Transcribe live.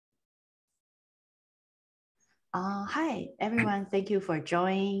Hi, everyone. Thank you for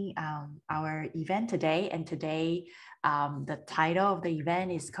joining our event today. And today, the title of the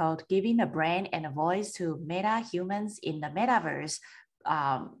event is called Giving a Brand and a Voice to Meta Humans in the Metaverse.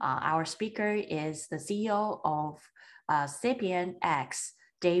 Our speaker is the CEO of SapientX,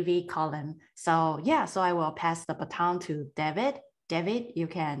 David Colleen. So I will pass the baton to David. David, you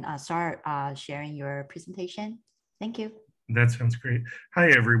can start sharing your presentation. Thank you. That sounds great. Hi,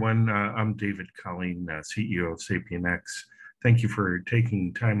 everyone. I'm David Colleen, CEO of SapientX. Thank you for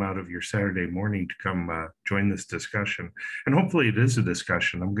taking time out of your Saturday morning to come join this discussion. And hopefully it is a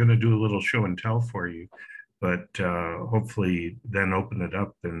discussion. I'm going to do a little show and tell for you, but hopefully then open it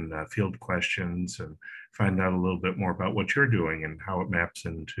up and field questions and find out a little bit more about what you're doing and how it maps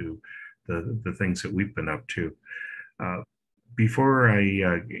into the things that we've been up to. Before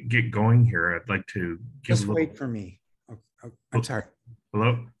I get going here, I'd like to give Just wait for me. Oh, I'm sorry.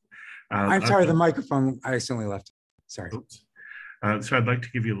 Hello? I'm sorry, the microphone, I accidentally left it. Sorry. Oops. So I'd like to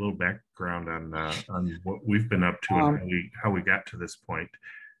give you a little background on what we've been up to and how we got to this point.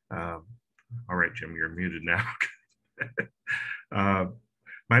 All right, Jim, you're muted now.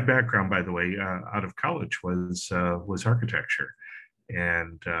 My background, by the way, out of college was architecture.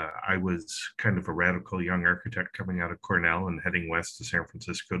 And I was kind of a radical young architect coming out of Cornell and heading west to San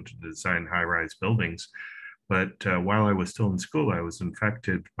Francisco to design high-rise buildings. But while I was still in school, I was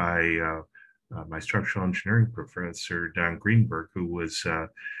infected by my structural engineering professor, Don Greenberg, who was,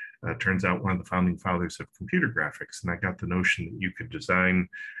 turns out, one of the founding fathers of computer graphics. And I got the notion that you could design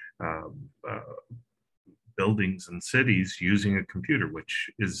buildings and cities using a computer, which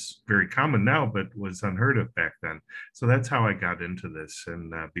is very common now, but was unheard of back then. So that's how I got into this.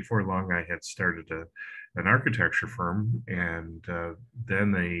 And before long, I had started an architecture firm and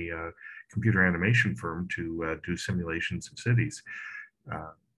then a computer animation firm to do simulations of cities.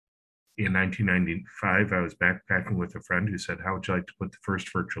 In 1995, I was backpacking with a friend who said, "How would you like to put the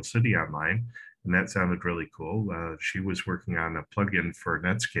first virtual city online?" And that sounded really cool. She was working on a plugin for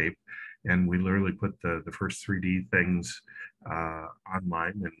Netscape, and we literally put the first 3D things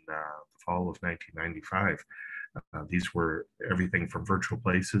online in the fall of 1995. These were everything from virtual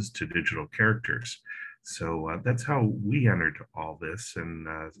places to digital characters. So that's how we entered all this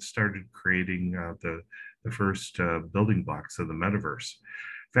and started creating the first building blocks of the metaverse.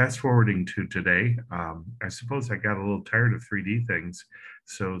 Fast forwarding to today, I suppose I got a little tired of 3D things.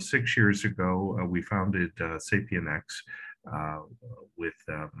 So 6 years ago, we founded SapientX with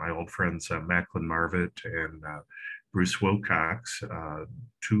my old friends Maclen Marvit and Bruce Wilcox,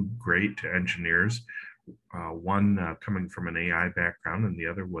 two great engineers, one coming from an AI background and the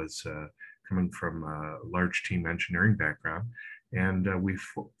other was coming from a large team engineering background. And we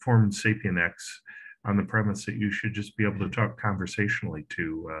formed SapientX on the premise that you should just be able to talk conversationally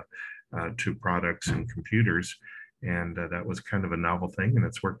to products and computers. And that was kind of a novel thing, and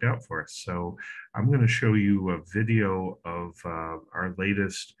it's worked out for us. So I'm going to show you a video of our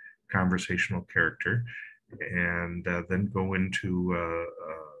latest conversational character, and then go into a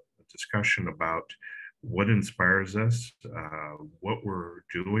discussion about what inspires us, what we're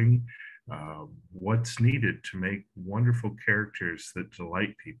doing, what's needed to make wonderful characters that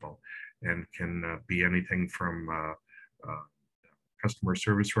delight people, and can be anything from customer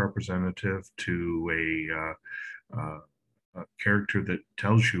service representative to a character that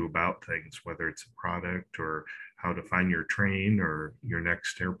tells you about things, whether it's a product or how to find your train or your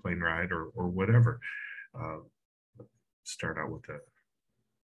next airplane ride or whatever. Start out with a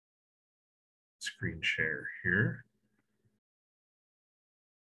screen share here.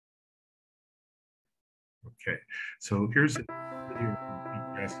 Okay, so here's a video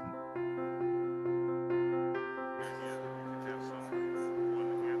from Pete.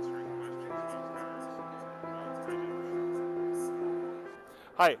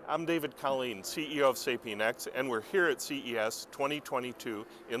 Hi, I'm David Colleen, CEO of SapientX, and we're here at CES 2022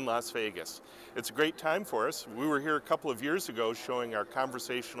 in Las Vegas. It's a great time for us. We were here a couple of years ago showing our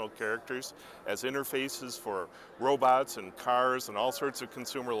conversational characters as interfaces for robots and cars and all sorts of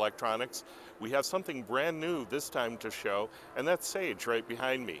consumer electronics. We have something brand new this time to show, and that's Sage right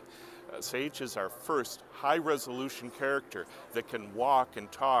behind me. Sage is our first high-resolution character that can walk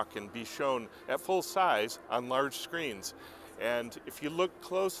and talk and be shown at full size on large screens. And if you look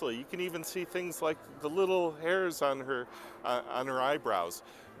closely, you can even see things like the little hairs on her eyebrows.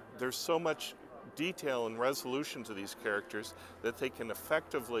 There's so much detail and resolution to these characters that they can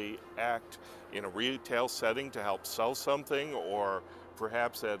effectively act in a retail setting to help sell something, or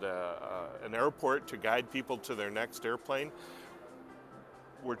perhaps at an airport to guide people to their next airplane.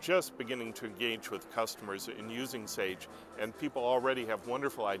 we're just beginning to engage with customers in using Sage, and people already have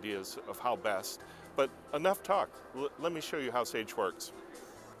wonderful ideas of how best. But enough talk. Let me show you how Sage works.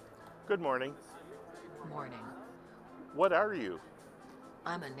 Good morning. Morning. What are you?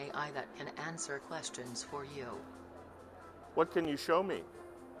 I'm an AI that can answer questions for you. What can you show me?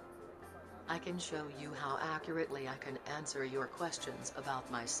 I can show you how accurately I can answer your questions about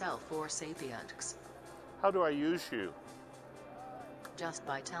myself or SapientX. How do I use you? Just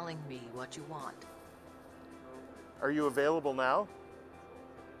by telling me what you want. Are you available now?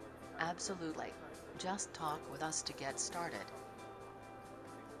 Absolutely. Just talk with us to get started.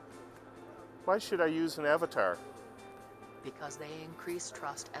 Why should I use an avatar? Because they increase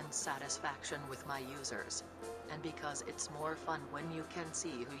trust and satisfaction with my users. And because it's more fun when you can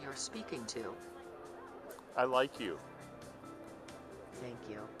see who you're speaking to. I like you. Thank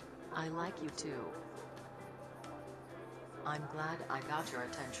you. I like you too. I'm glad I got your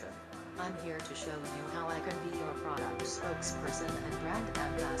attention. I'm here to show you how I can be your product spokesperson and brand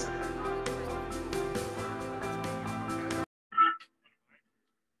ambassador.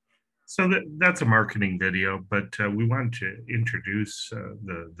 So that's a marketing video, but we want to introduce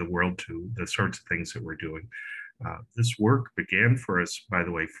the world to the sorts of things that we're doing. This work began for us, by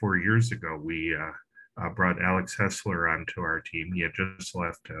the way, 4 years ago. We brought Alex Hessler onto our team. He had just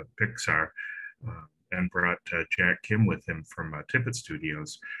left Pixar and brought Jack Kim with him from Tippett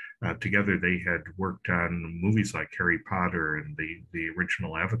Studios. Together, they had worked on movies like Harry Potter and the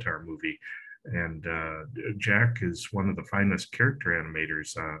original Avatar movie. And Jack is one of the finest character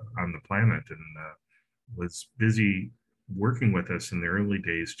animators on the planet, and was busy working with us in the early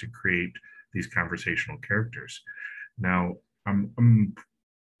days to create these conversational characters. Now, I'm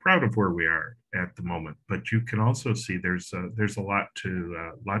proud of where we are at the moment, but you can also see there's a lot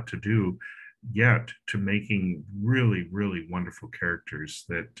to do yet to making really, really wonderful characters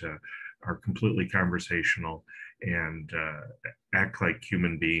that are completely conversational and act like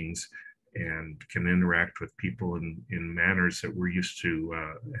human beings and can interact with people in manners that we're used to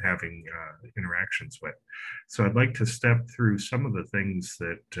having interactions with. So I'd like to step through some of the things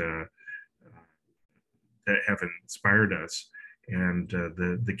that have inspired us and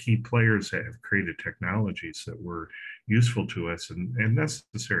the key players that have created technologies that were useful to us and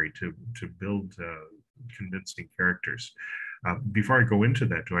necessary to build convincing characters. Before I go into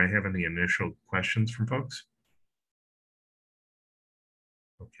that, do I have any initial questions from folks?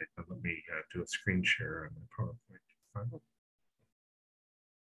 Okay, now let me do a screen share on the PowerPoint file.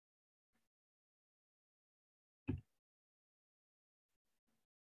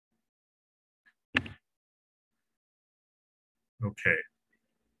 Okay.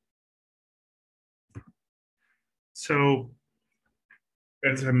 So,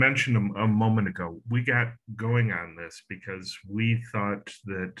 as I mentioned a moment ago, we got going on this because we thought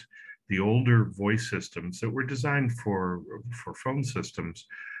that the older voice systems that were designed for phone systems,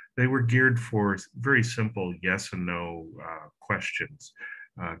 they were geared for very simple yes and no questions,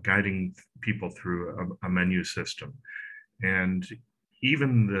 guiding people through a menu system. And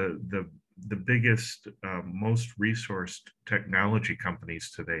even the biggest, most resourced technology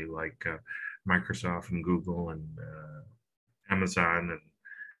companies today, like Microsoft and Google and Amazon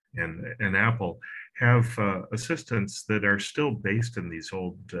and Apple, have assistants that are still based in these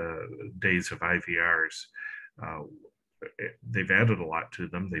old days of IVRs. They've added a lot to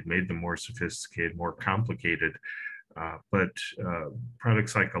them. They've made them more sophisticated, more complicated. But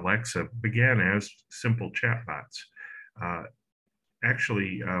products like Alexa began as simple chatbots.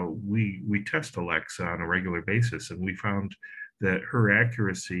 Actually, we test Alexa on a regular basis, and we found that her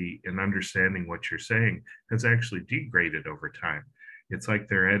accuracy in understanding what you're saying has actually degraded over time. It's like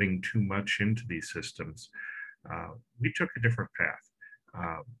they're adding too much into these systems. We took a different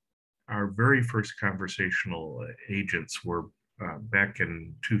path. Our very first conversational agents were back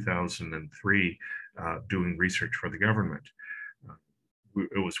in 2003 doing research for the government.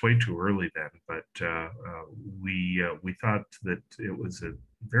 It was way too early then, but we thought that it was a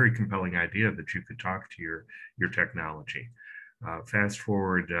very compelling idea that you could talk to your technology. Fast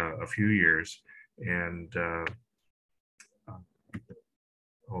forward a few years, and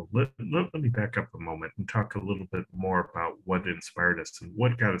let me back up a moment and talk a little bit more about what inspired us and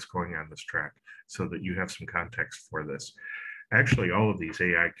what got us going on this track, so that you have some context for this. Actually, all of these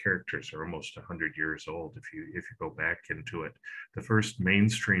AI characters are almost 100 years old if you go back into it. The first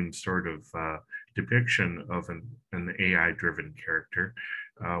mainstream sort of depiction of an AI-driven character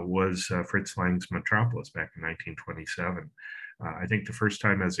was Fritz Lang's Metropolis back in 1927. I think the first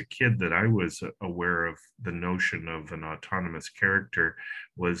time as a kid that I was aware of the notion of an autonomous character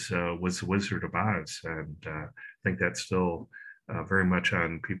was The Wizard of Oz, and I think that's still very much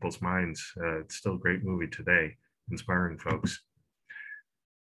on people's minds. It's still a great movie today, inspiring folks.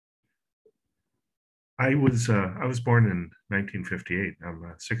 I was born in 1958.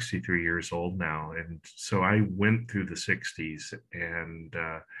 I'm 63 years old now, and so I went through the 60s, and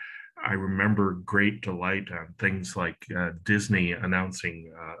I remember great delight on things like Disney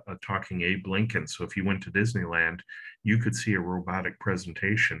announcing a talking Abe Lincoln. So if you went to Disneyland, you could see a robotic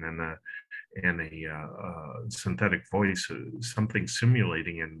presentation and a synthetic voice, something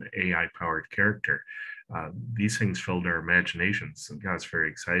simulating an AI-powered character. These things filled our imaginations and got us very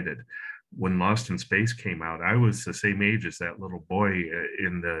excited. When Lost in Space came out, I was the same age as that little boy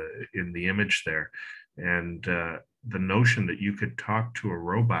in the image there, and the notion that you could talk to a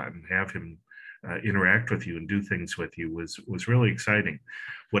robot and have him interact with you and do things with you was really exciting.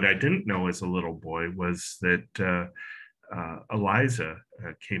 What I didn't know as a little boy was that Eliza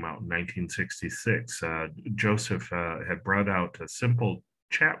came out in 1966. Joseph had brought out a simple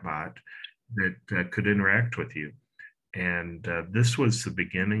chatbot that could interact with you. And this was the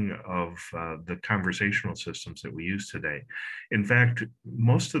beginning of the conversational systems that we use today. In fact,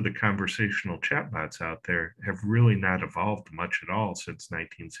 most of the conversational chatbots out there have really not evolved much at all since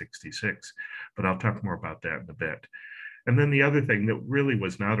 1966, but I'll talk more about that in a bit. And then the other thing that really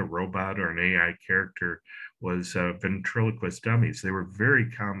was not a robot or an AI character was ventriloquist dummies. They were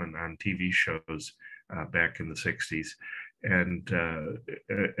very common on TV shows back in the 60s. And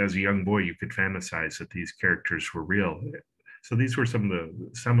as a young boy, you could fantasize that these characters were real. So these were some of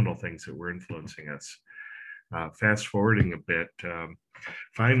the seminal things that were influencing us. Fast forwarding a bit,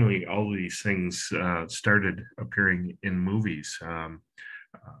 finally, all of these things started appearing in movies.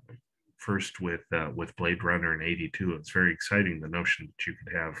 First with Blade Runner in '82. It's very exciting, the notion that you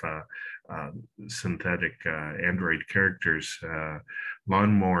could have synthetic android characters.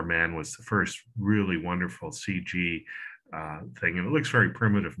 Lawnmower Man was the first really wonderful CG thing, and it looks very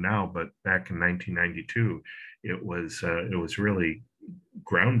primitive now, but back in 1992, it was really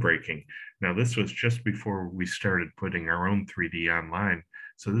groundbreaking. Now, this was just before we started putting our own 3D online,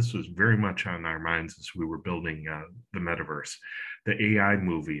 so this was very much on our minds as we were building the metaverse. The AI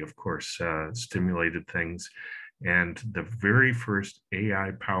movie, of course, stimulated things, and the very first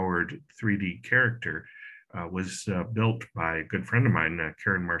AI-powered 3D character was built by a good friend of mine,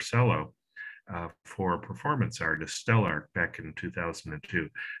 Karen Marcello, for performance artist Stellark back in 2002.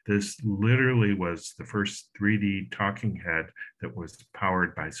 This literally was the first 3D talking head that was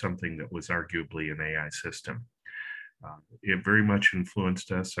powered by something that was arguably an AI system. It very much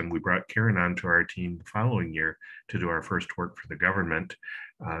influenced us, and we brought Karen onto our team the following year to do our first work for the government.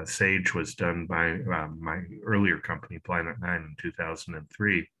 Sage was done by my earlier company, Planet 9, in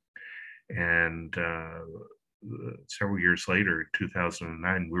 2003. And several years later, in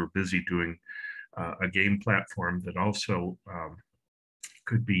 2009, we were busy doing a game platform that also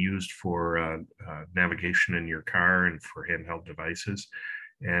could be used for navigation in your car and for handheld devices.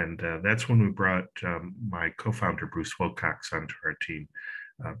 And that's when we brought my co-founder, Bruce Wilcox, onto our team.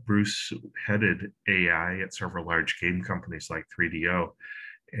 Bruce headed AI at several large game companies like 3DO,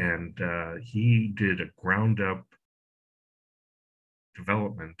 and he did a ground-up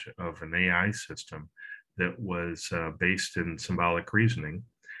development of an AI system that was based in symbolic reasoning,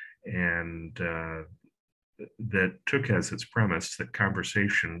 and that took as its premise that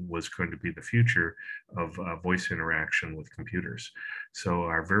conversation was going to be the future of voice interaction with computers. So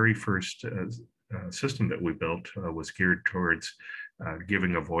our very first system that we built was geared towards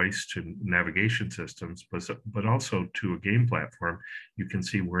giving a voice to navigation systems, but also to a game platform. You can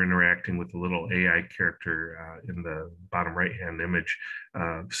see we're interacting with a little AI character in the bottom right-hand image.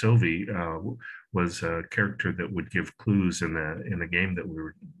 Sylvie was a character that would give clues in a game that we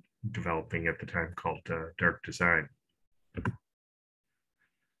were developing at the time called Dark Design.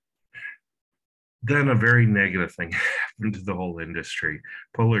 Then a very negative thing happened to the whole industry.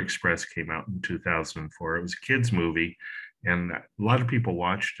 Polar Express came out in 2004. It was a kid's movie, and a lot of people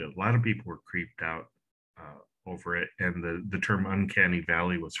watched it. A lot of people were creeped out over it, and the term uncanny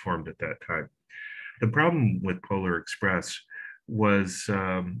valley was formed at that time. The problem with Polar Express was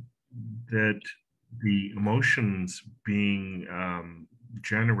that the emotions being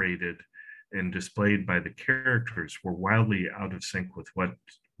generated and displayed by the characters were wildly out of sync with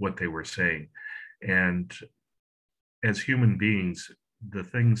what they were saying. And as human beings, the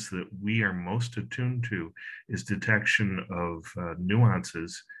things that we are most attuned to is detection of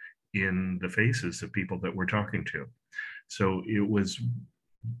nuances in the faces of people that we're talking to. So it was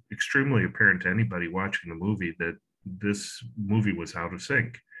extremely apparent to anybody watching the movie that this movie was out of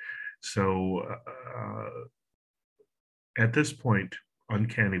sync. So at this point,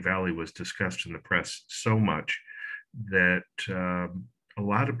 Uncanny Valley was discussed in the press so much that a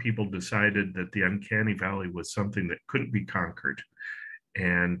lot of people decided that the uncanny valley was something that couldn't be conquered,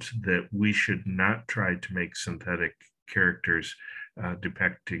 and that we should not try to make synthetic characters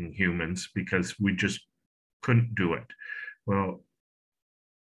depicting humans because we just couldn't do it. Well,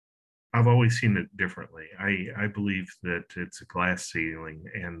 I've always seen it differently. I believe that it's a glass ceiling,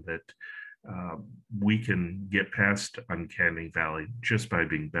 and that we can get past uncanny valley just by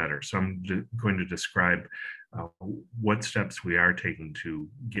being better. So I'm going to describe what steps we are taking to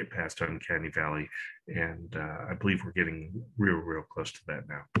get past uncanny valley, and I believe we're getting real close to that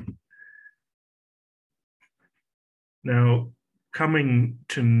now. Now, coming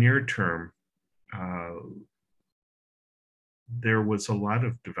to near term, there was a lot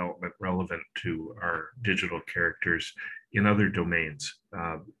of development relevant to our digital characters in other domains.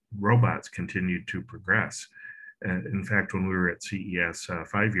 Robots continued to progress. In fact, when we were at CES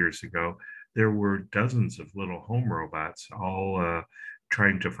 5 years ago, there were dozens of little home robots, all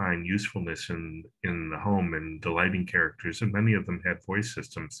trying to find usefulness in the home and delighting characters, and many of them had voice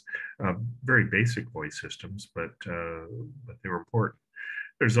systems, very basic voice systems, but they were important.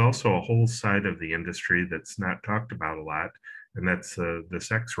 There's also a whole side of the industry that's not talked about a lot, and that's the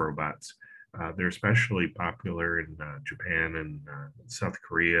sex robots. They're especially popular in Japan and South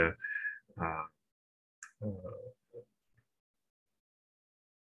Korea.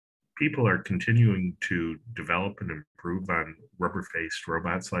 People are continuing to develop and improve on rubber-faced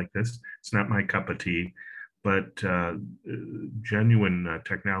robots like this. It's not my cup of tea, but genuine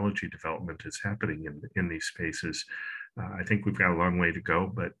technology development is happening in these spaces. I think we've got a long way to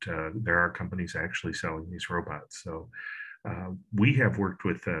go, but there are companies actually selling these robots. So we have worked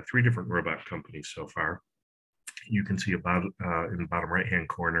with 3 different robot companies so far. You can see about in the bottom right-hand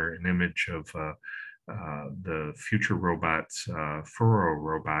corner an image of the future robots, Furrow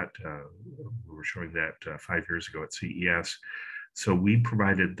robot. We were showing that 5 years ago at CES. So we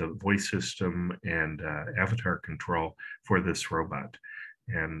provided the voice system and avatar control for this robot.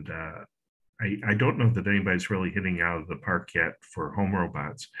 And I don't know that anybody's really hitting out of the park yet for home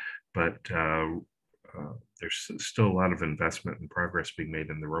robots, but there's still a lot of investment and progress being made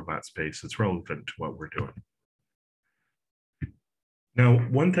in the robot space. It's relevant to what we're doing. Now,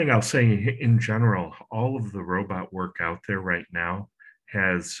 one thing I'll say in general, all of the robot work out there right now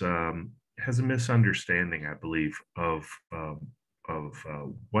has a misunderstanding, I believe, of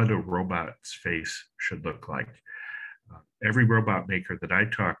what a robot's face should look like. Every robot maker that I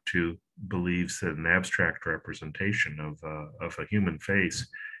talk to believes that an abstract representation of a human face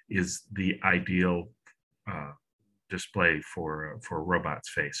is the ideal display for a robot's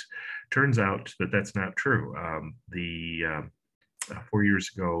face. Turns out that that's not true. 4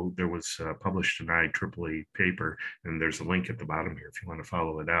 years ago, there was published an IEEE paper, and there's a link at the bottom here if you want to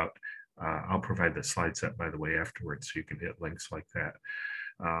follow it out. I'll provide the slide set, by the way, afterwards, so you can hit links like that.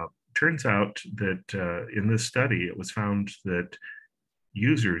 Turns out that in this study, it was found that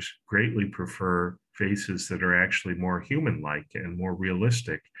users greatly prefer faces that are actually more human-like and more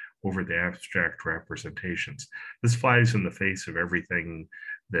realistic over the abstract representations. This flies in the face of everything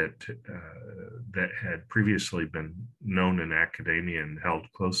that had previously been known in academia and held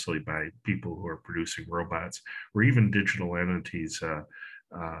closely by people who are producing robots, or even digital entities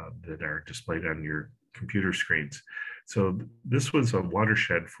that are displayed on your computer screens. So this was a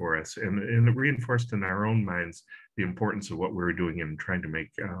watershed for us, and it reinforced in our own minds the importance of what we were doing in trying to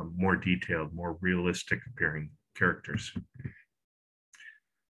make more detailed, more realistic appearing characters.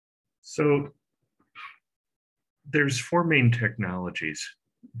 So there's 4 main technologies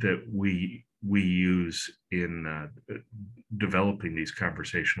that we use in developing these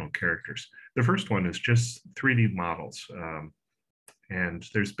conversational characters. The first one is just 3D models. And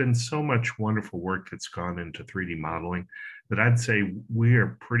there's been so much wonderful work that's gone into 3D modeling that I'd say we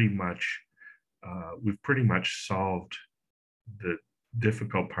are pretty much, we've pretty much solved the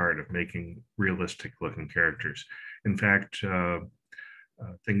difficult part of making realistic looking characters. In fact,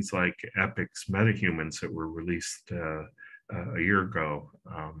 things like Epic's metahumans that were released a year ago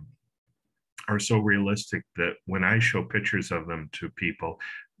are so realistic that when I show pictures of them to people,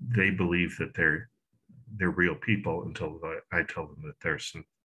 they believe that they're real people until I tell them that they're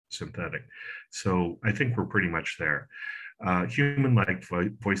synthetic. So I think we're pretty much there. Human-like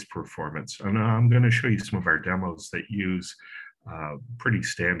voice performance. And I'm going to show you some of our demos that use pretty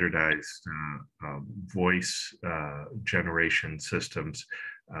standardized voice generation systems,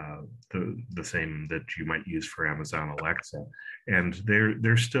 the same that you might use for Amazon Alexa. And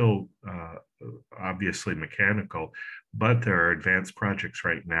they're still obviously mechanical, but there are advanced projects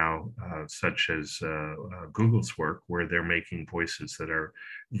right now, such as Google's work, where they're making voices that are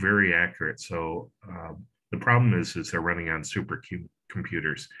very accurate. So The problem is they're running on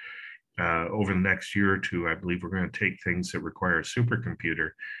supercomputers. Over the next year or two, I believe we're going to take things that require a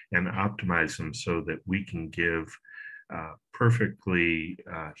supercomputer and optimize them so that we can give perfectly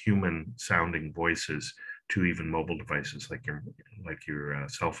human sounding voices to even mobile devices like your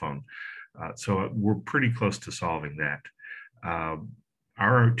cell phone. So we're pretty close to solving that.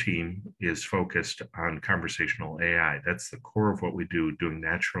 Our team is focused on conversational AI. That's the core of what we do, doing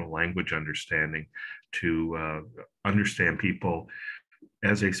natural language understanding to understand people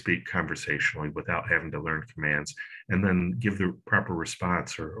as they speak conversationally without having to learn commands, and then give the proper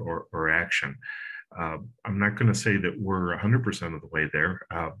response or action. I'm not going to say that we're 100% of the way there,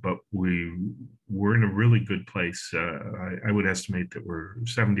 but we're in a really good place. I would estimate that we're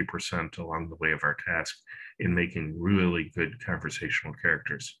 70% along the way of our task in making really good conversational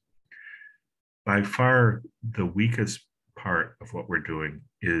characters. By far, the weakest part of what we're doing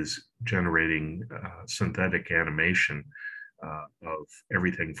is generating synthetic animation of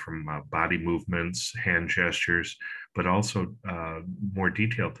everything from body movements, hand gestures, but also more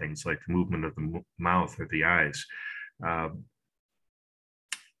detailed things like the movement of the mouth or the eyes.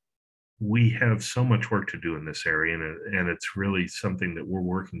 We have so much work to do in this area, and it's really something that we're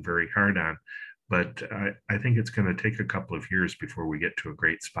working very hard on. But I think it's going to take a couple of years before we get to a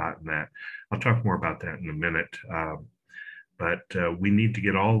great spot in that. I'll talk more about that in a minute. But we need to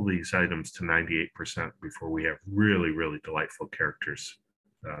get all these items to 98% before we have really, really delightful characters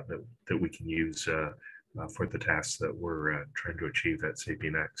that we can use for the tasks that we're trying to achieve at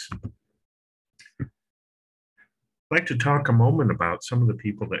SapientX. I'd like to talk a moment about some of the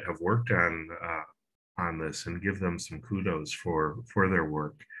people that have worked on this and give them some kudos for their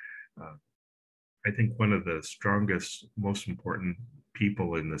work. I think one of the strongest, most important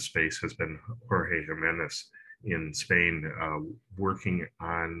people in this space has been Jorge Jimenez in Spain, working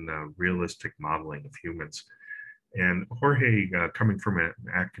on realistic modeling of humans. And Jorge, coming from an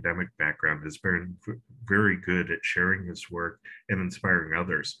academic background, has been very good at sharing his work and inspiring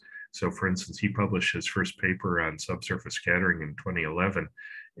others. So for instance, he published his first paper on subsurface scattering in 2011,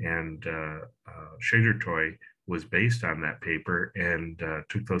 and Shader Toy was based on that paper and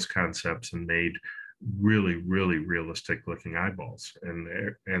took those concepts and made really, really realistic looking eyeballs, and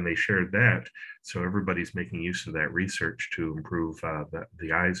they shared that. So everybody's making use of that research to improve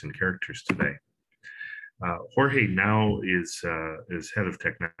the eyes and characters today. Jorge now is head of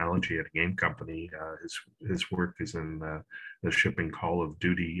technology at a game company. His work is in the shipping Call of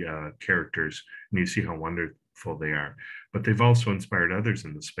Duty characters, and you see how wonderful they are. But they've also inspired others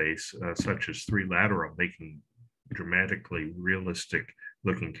in the space, such as 3Lateral, making dramatically realistic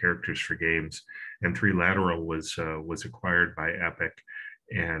looking characters for games. And 3Lateral was acquired by Epic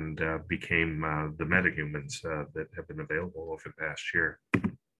and became the metahumans that have been available over the past year.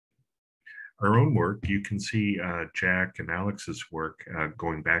 Our own work, you can see Jack and Alex's work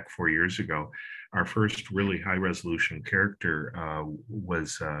going back 4 years ago. Our first really high resolution character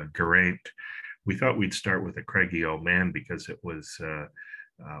was Geraint. We thought we'd start with a craggy old man because it was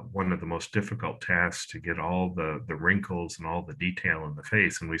one of the most difficult tasks to get all the wrinkles and all the detail in the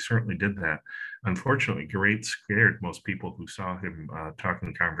face, and we certainly did that. Unfortunately, Geraint scared most people who saw him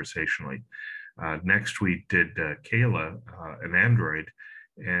talking conversationally. Next, we did Kayla, an android,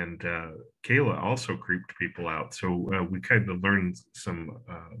 and Kayla also creeped people out. So we kind of learned some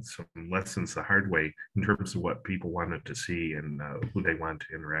lessons the hard way in terms of what people wanted to see and who they wanted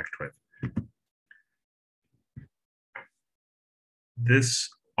to interact with. This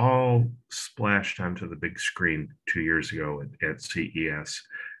all splashed onto the big screen 2 years ago at CES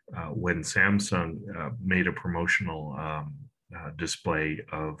when Samsung made a promotional display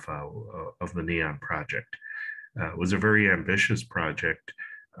of the Neon project. It was a very ambitious project.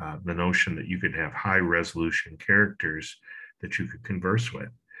 The notion that you could have high resolution characters that you could converse with.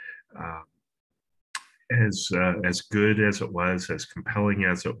 As good as it was, as compelling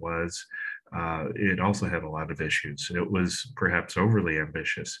as it was, it also had a lot of issues. It was perhaps overly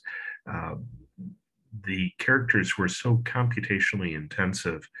ambitious. The characters were so computationally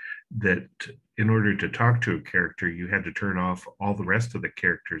intensive that in order to talk to a character, you had to turn off all the rest of the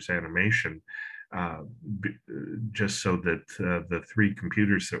character's animation just so that the three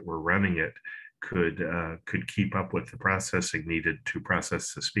computers that were running it could keep up with the processing needed to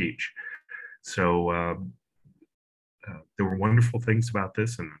process the speech. So there were wonderful things about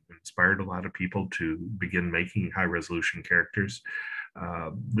this and inspired a lot of people to begin making high resolution characters.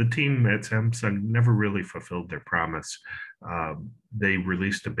 The team at Samsung never really fulfilled their promise. They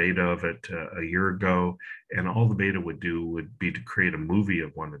released a beta of it a year ago, and all the beta would do would be to create a movie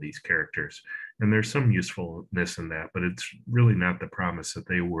of one of these characters. And there's some usefulness in that, but it's really not the promise that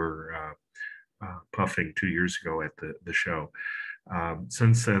they were puffing 2 years ago at the show.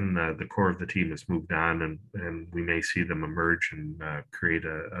 Since then, the core of the team has moved on, and we may see them emerge and create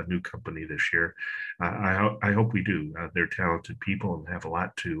a new company this year. I hope we do. They're talented people and have a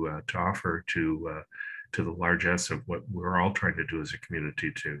lot to offer to the largesse of what we're all trying to do as a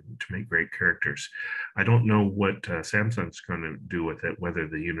community to make great characters. I don't know what Samsung's going to do with it, whether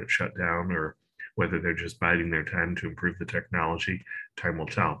the unit shut down or whether they're just biding their time to improve the technology. Time will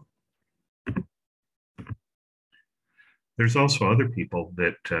tell. There's also other people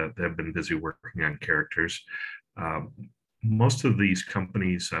that have been busy working on characters. Most of these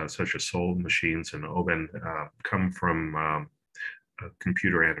companies, such as Soul Machines and Oben, come from a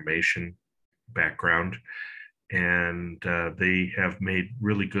computer animation background, and they have made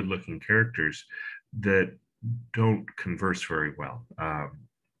really good-looking characters that don't converse very well.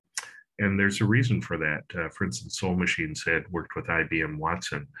 And there's a reason for that. For instance, Soul Machines had worked with IBM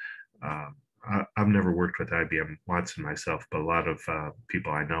Watson. I've never worked with IBM Watson myself, but a lot of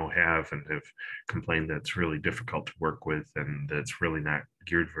people I know have and have complained that it's really difficult to work with and that it's really not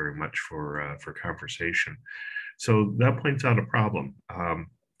geared very much for conversation. So that points out a problem.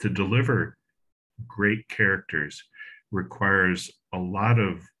 To deliver great characters requires a lot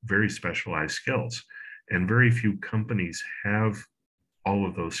of very specialized skills, and very few companies have all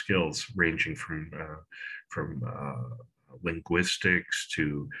of those skills, ranging from linguistics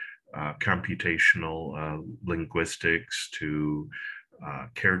to computational linguistics to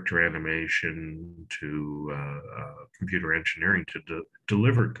character animation to computer engineering to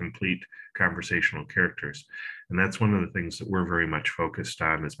deliver complete conversational characters. And that's one of the things that we're very much focused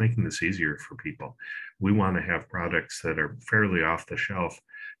on, is making this easier for people. We want to have products that are fairly off the shelf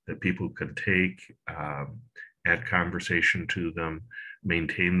that people can take, add conversation to them,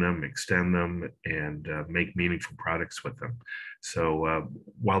 maintain them, extend them, and make meaningful products with them. So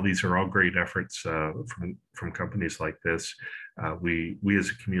while these are all great efforts from companies like this, we as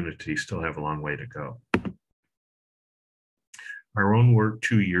a community still have a long way to go. Our own work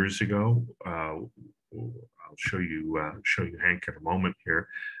 2 years ago, I'll show you Hank in a moment here.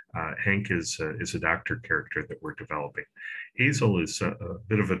 Hank is a doctor character that we're developing. Hazel is a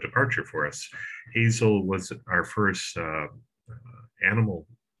bit of a departure for us. Hazel was our first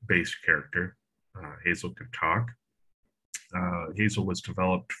animal-based character. Hazel could talk. Hazel was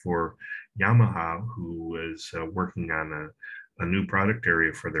developed for Yamaha, who was working on a new product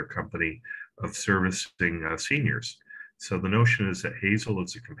area for their company of servicing seniors. So the notion is that Hazel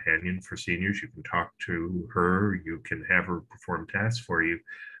is a companion for seniors. You can talk to her, you can have her perform tasks for you,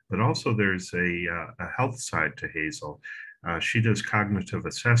 but also there's a health side to Hazel. She does cognitive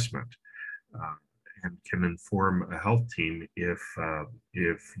assessment and can inform a health team if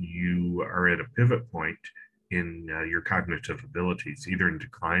you are at a pivot point in your cognitive abilities, either in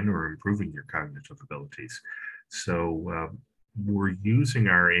decline or improving your cognitive abilities. So we're using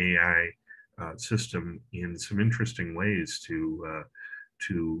our AI system in some interesting ways to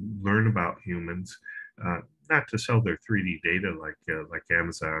learn about humans, not to sell their 3D data like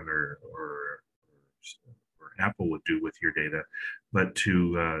Amazon or Apple would do with your data, but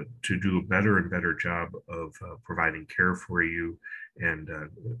to do a better and better job of providing care for you and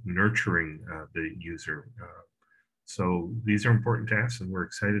nurturing the user. So these are important tasks, and we're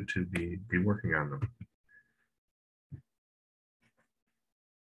excited to be working on them.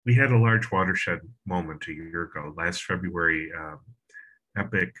 We had a large watershed moment a year ago. Last February,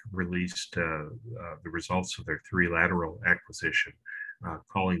 Epic released the results of their 3-lateral acquisition,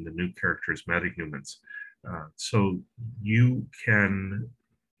 calling the new characters metahumans. So you can,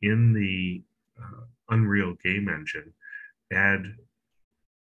 in the nReal game engine, add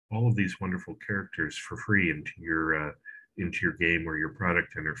all of these wonderful characters for free into your game or your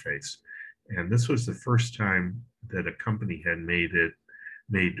product interface. And this was the first time that a company had made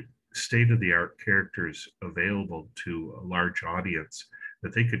state-of-the-art characters available to a large audience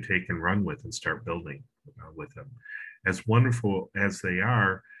that they could take and run with and start building with them. As wonderful as they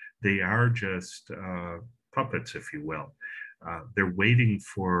are just puppets, if you will. They're waiting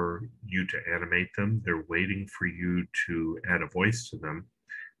for you to animate them. They're waiting for you to add a voice to them.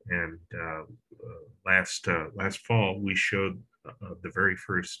 And last fall, we showed the very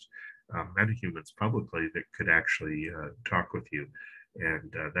first metahumans publicly that could actually talk with you.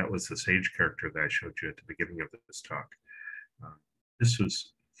 And that was the Sage character that I showed you at the beginning of this talk. This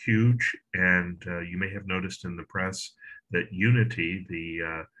was huge, and you may have noticed in the press that Unity,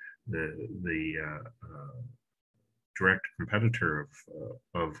 the direct competitor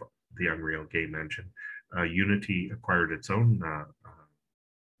of the nReal game engine, Unity acquired its own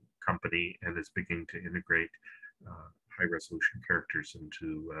company and is beginning to integrate high resolution characters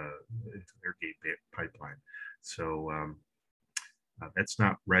into their game pipeline. So that's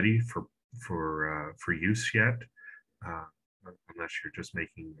not ready for use yet, unless you're just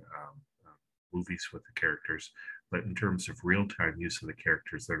making movies with the characters. But in terms of real-time use of the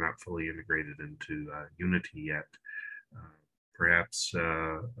characters, they're not fully integrated into Unity yet. Perhaps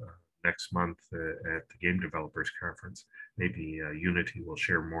next month at the Game Developers Conference, maybe Unity will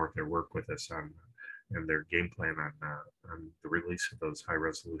share more of their work with us on and their game plan on the release of those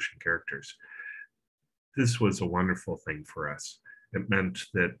high-resolution characters. This was a wonderful thing for us. It meant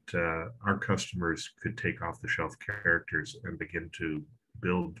that our customers could take off-the-shelf characters and begin to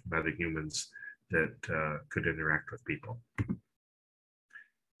build metahumans that could interact with people.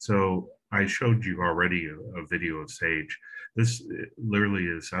 So I showed you already a video of Sage. This literally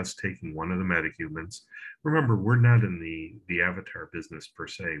is us taking one of the metahumans. Remember, we're not in the avatar business per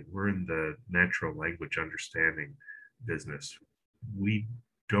se. We're in the natural language understanding business. We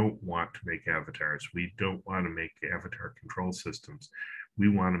don't want to make avatars. We don't want to make avatar control systems. We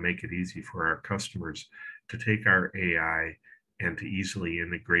want to make it easy for our customers to take our AI and to easily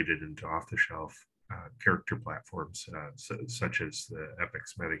integrate it into off-the-shelf character platforms such as the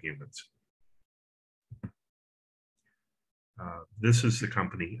Epic's metahumans. This is the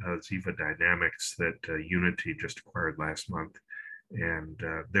company Ziva Dynamics that Unity just acquired last month, and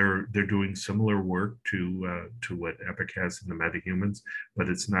they're doing similar work to what Epic has in the metahumans, but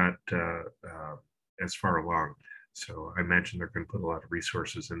it's not as far along. So I imagine they're going to put a lot of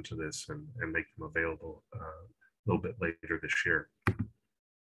resources into this and make them available a little bit later this year.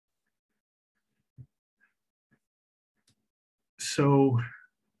 So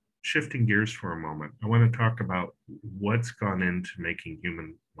shifting gears for a moment, I want to talk about what's gone into making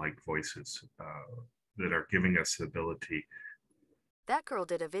human-like voices that are giving us the ability. That girl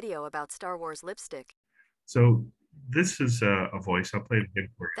did a video about Star Wars lipstick. So this is a voice. I'll play it again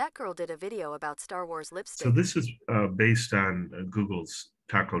for you. That girl did a video about Star Wars lipstick. So this is based on Google's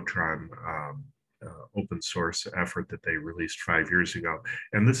Tacotron open source effort that they released 5 years ago.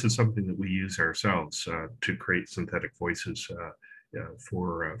 And this is something that we use ourselves to create synthetic voices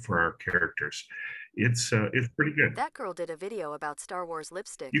for our characters. It's pretty good. That girl did a video about Star Wars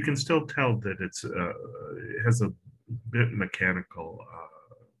lipstick. You can still tell that it has a bit mechanical,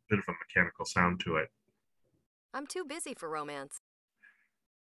 bit of a mechanical sound to it. I'm too busy for romance.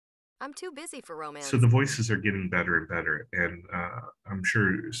 I'm too busy for romance. So the voices are getting better and better, and I'm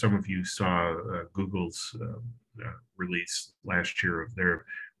sure some of you saw Google's release last year of their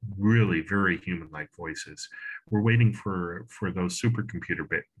really very human-like voices. We're waiting for those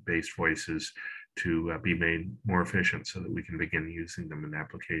supercomputer-based voices to be made more efficient so that we can begin using them in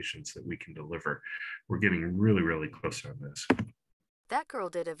applications that we can deliver. We're getting really, really close on this. That girl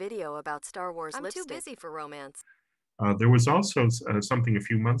did a video about Star Wars lipstick. I'm too busy for romance. There was also something a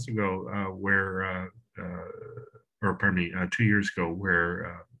few months ago where, or pardon me, 2 years ago,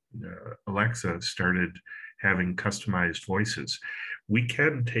 where Alexa started having customized voices. We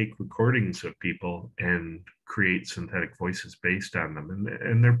can take recordings of people and create synthetic voices based on them,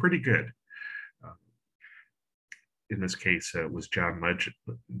 and they're pretty good. In this case, it was John Mudge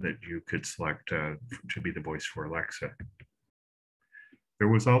that you could select to be the voice for Alexa. There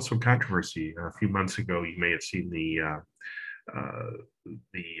was also controversy a few months ago. You may have seen the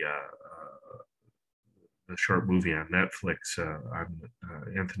short movie on Netflix on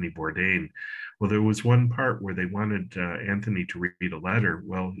Anthony Bourdain. Well, there was one part where they wanted Anthony to read a letter.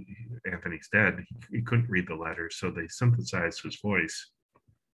 Well, Anthony's dead. He couldn't read the letter, so they synthesized his voice.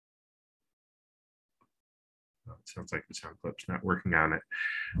 It sounds like the sound clip's not working on it.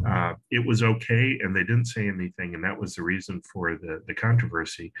 It was okay, and they didn't say anything, and that was the reason for the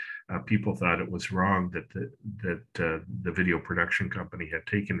controversy. People thought it was wrong that the video production company had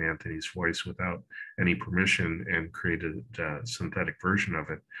taken Anthony's voice without any permission and created a synthetic version of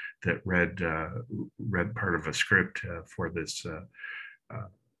it that read part of a script for this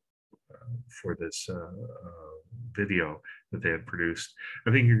video that they had produced.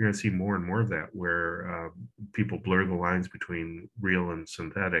 I think you're going to see more and more of that, where people blur the lines between real and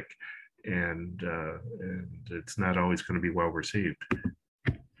synthetic, and it's not always going to be well received.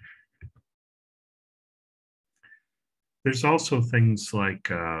 There's also things like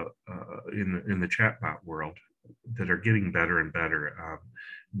in the chatbot world that are getting better and better.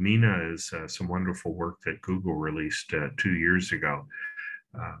 Mina is some wonderful work that Google released 2 years ago.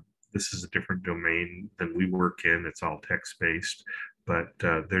 This is a different domain than we work in. It's all text-based, but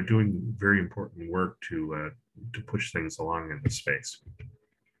they're doing very important work to push things along in this space.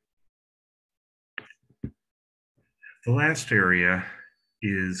 The last area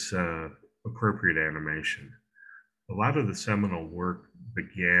is appropriate animation. a lot of the seminal work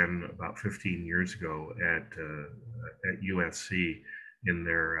began about 15 years ago at USC in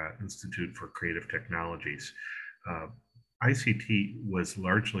their Institute for Creative Technologies. ICT was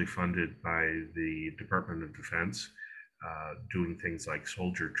largely funded by the Department of Defense, doing things like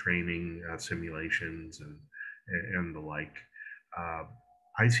soldier training simulations and the like.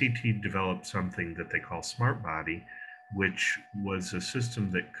 ICT developed something that they call Smart Body, which was a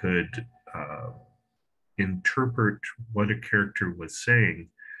system that could interpret what a character was saying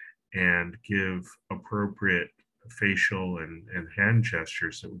and give appropriate facial and hand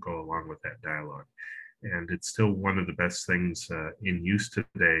gestures that would go along with that dialogue. And it's still one of the best things in use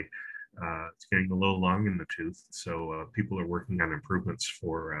today. It's getting a little long in the tooth, so people are working on improvements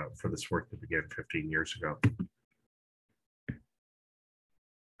for this work that began 15 years ago.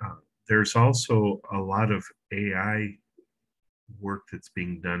 There's also a lot of AI work that's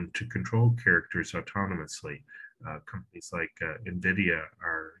being done to control characters autonomously. Companies like NVIDIA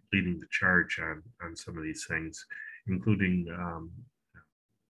are leading the charge on some of these things, including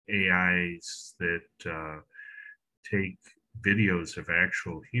AIs that take videos of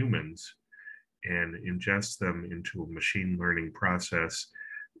actual humans and ingest them into a machine learning process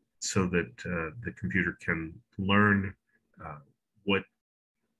so that the computer can learn what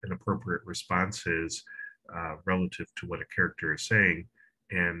an appropriate response is relative to what a character is saying,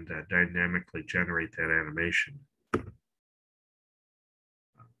 and dynamically generate that animation.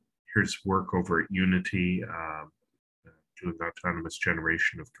 Here's work over at Unity, doing autonomous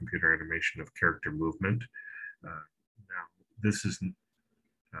generation of computer animation of character movement. Now,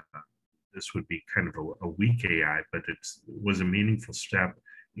 this would be kind of a weak AI, but it was a meaningful step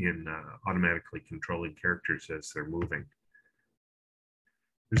in automatically controlling characters as they're moving.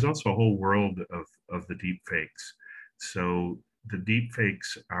 There's also a whole world of the deep fakes. So the deep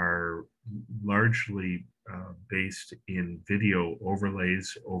fakes are largely based in video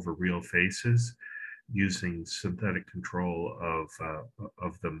overlays over real faces, using synthetic control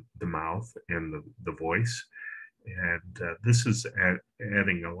of the mouth and the voice. And this is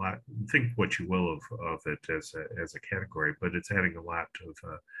adding a lot, think what you will of it as a category, but it's adding a lot of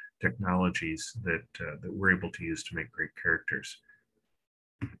technologies that we're able to use to make great characters.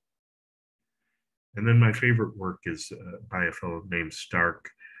 And then my favorite work is by a fellow named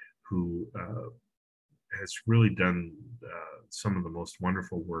Stark, who has really done some of the most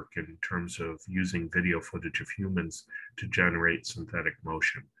wonderful work in terms of using video footage of humans to generate synthetic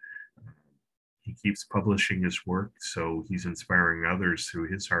motion. He keeps publishing his work, so he's inspiring others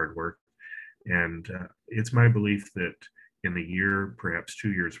through his hard work. And it's my belief that in a year, perhaps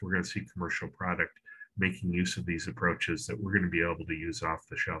 2 years, we're going to see commercial product making use of these approaches that we're going to be able to use off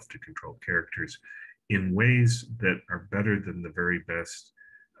the shelf to control characters in ways that are better than the very best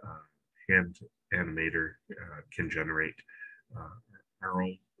hand animator can generate. Our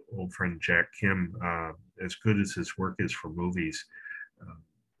old friend Jack Kim, as good as his work is for movies,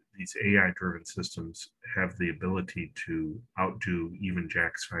 these AI-driven systems have the ability to outdo even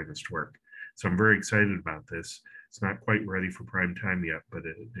Jack's finest work. So I'm very excited about this. It's not quite ready for prime time yet, but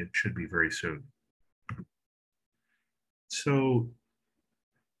it should be very soon. So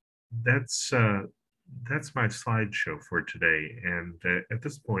that's my slideshow for today. And at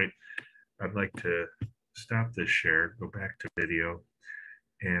this point, I'd like to stop this share, go back to video,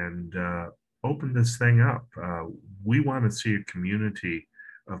 and open this thing up. We want to see a community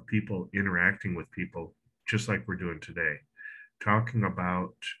of people interacting with people just like we're doing today, talking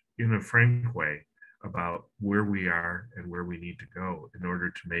about, in a frank way, about where we are and where we need to go in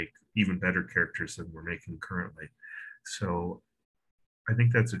order to make even better characters than we're making currently. So I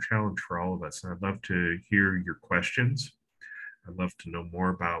think that's a challenge for all of us. And I'd love to hear your questions. I'd love to know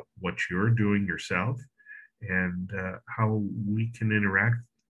more about what you're doing yourself and how we can interact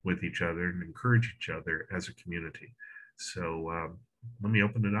with each other and encourage each other as a community. So let me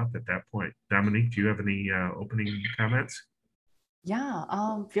open it up at that point. Dominique, do you have any opening comments? Yeah,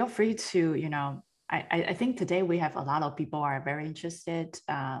 feel free to, I think today we have a lot of people are very interested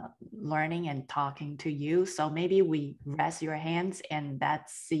learning and talking to you. So maybe we raise your hands and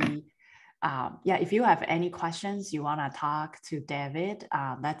let's see. If you have any questions you want to talk to David,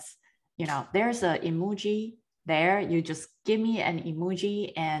 there's an emoji there. You just give me an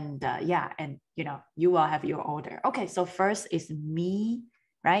emoji and you will have your order. Okay, so first is me,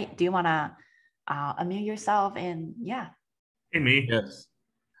 right? Do you want to unmute yourself and Hey, me. Yes.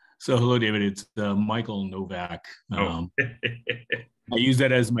 So hello, David. It's Michael Novak. I use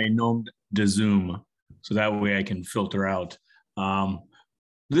that as my nom de Zoom, so that way I can filter out.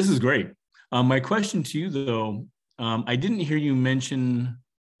 This is great. My question to you, though, I didn't hear you mention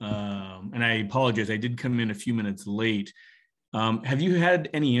and I apologize, I did come in a few minutes late. Have you had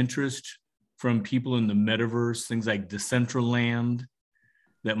any interest from people in the metaverse, things like Decentraland,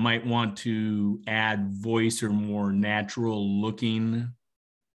 that might want to add voice or more natural looking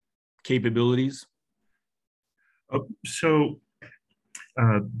capabilities? So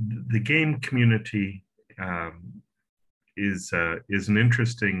the game community is an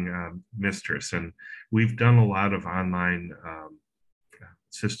interesting mistress, and we've done a lot of online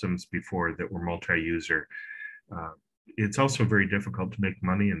systems before that were multi-user. It's also very difficult to make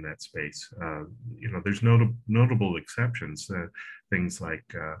money in that space. There's notable exceptions. Things like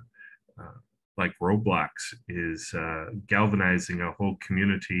Roblox is galvanizing a whole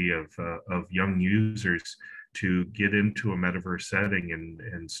community of young users to get into a metaverse setting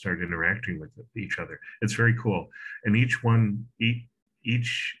and start interacting with each other. It's very cool. And each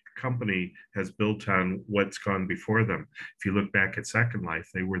company has built on what's gone before them. If you look back at Second Life,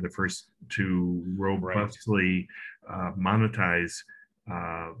 they were the first to robustly monetize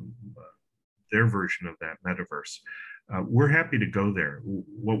their version of that metaverse. We're happy to go there.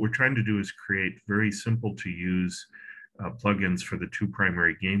 What we're trying to do is create very simple to use plugins for the two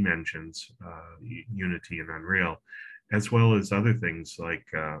primary game engines, Unity and nReal, as well as other things like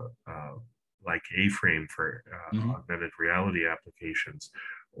A-Frame for augmented reality applications,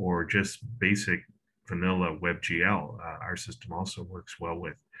 or just basic vanilla WebGL. Our system also works well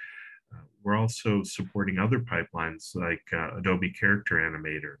with. We're also supporting other pipelines like Adobe Character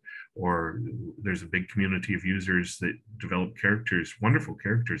Animator, or there's a big community of users that develop characters, wonderful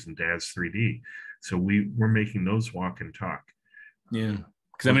characters in DAZ 3D. So we're making those walk and talk. Yeah,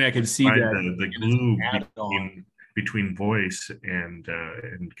 because I mean, I can see that the glue between voice and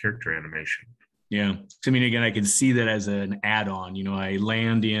character animation. Yeah, I mean, again, I can see that as an add-on. I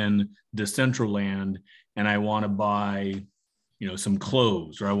land in Decentraland and I want to buy, some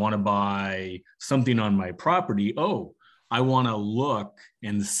clothes, or I want to buy something on my property. Oh, I want to look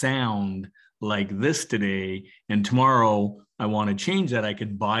and sound like this today, and tomorrow I want to change that. I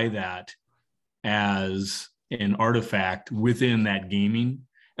could buy that as an artifact within that gaming.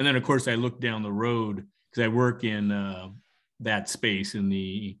 And then, of course, I look down the road because I work in that space, in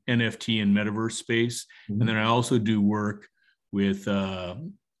the NFT and metaverse space. And then I also do work with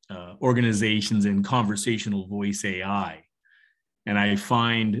organizations in conversational voice AI. And I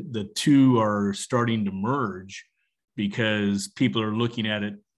find the two are starting to merge because people are looking at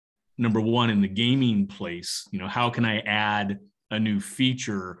it, number one, in the gaming place. How can I add a new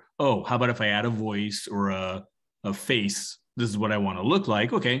feature? Oh, how about if I add a voice or a face? This is what I want to look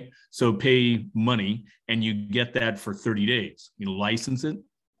like. Okay, so pay money and you get that for 30 days. License it.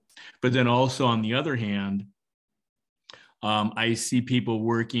 But then also on the other hand, I see people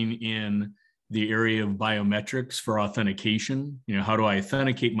working in the area of biometrics for authentication. How do I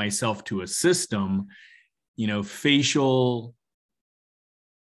authenticate myself to a system? Facial,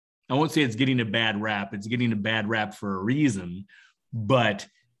 I won't say it's getting a bad rap. It's getting a bad rap for a reason, but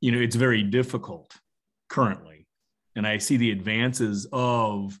it's very difficult currently. And I see the advances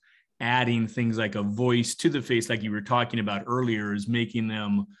of adding things like a voice to the face, like you were talking about earlier, is making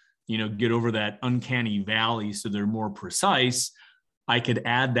them, get over that uncanny valley so they're more precise. I could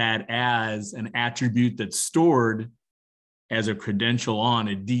add that as an attribute that's stored as a credential on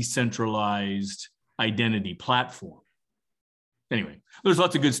a decentralized identity platform. Anyway, there's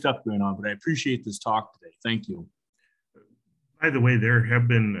lots of good stuff going on, but I appreciate this talk today. Thank you. By the way, there have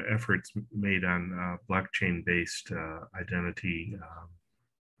been efforts made on blockchain-based identity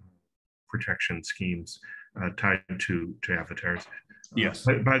protection schemes tied to avatars. Yes.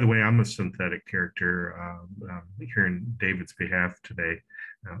 By the way, I'm a synthetic character here in David's behalf today.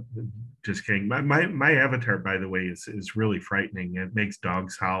 Just kidding. My avatar, by the way, is really frightening. It makes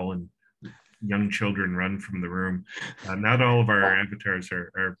dogs howl and young children run from the room. Not all of our avatars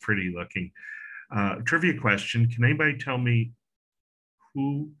are pretty looking. Trivia question: can anybody tell me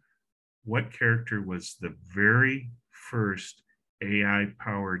what character was the very first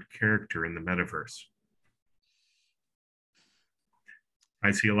AI-powered character in the metaverse? I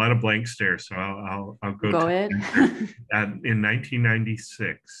see a lot of blank stares, so I'll go ahead. In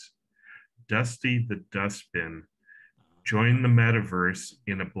 1996, Dusty the Dustbin joined the metaverse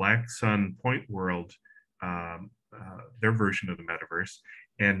in a Black Sun Point World, their version of the metaverse.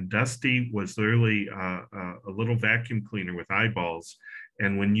 And Dusty was literally a little vacuum cleaner with eyeballs.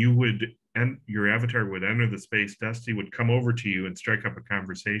 And when your avatar would enter the space, Dusty would come over to you and strike up a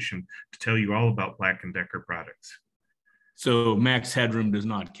conversation to tell you all about Black & Decker products. So Max Headroom does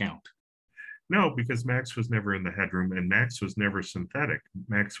not count? No, because Max was never in the headroom, and Max was never synthetic.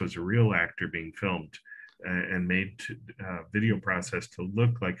 Max was a real actor being filmed. and made video process to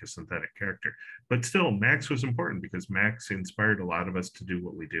look like a synthetic character. But still, Max was important because Max inspired a lot of us to do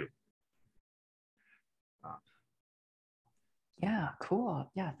what we do. Yeah,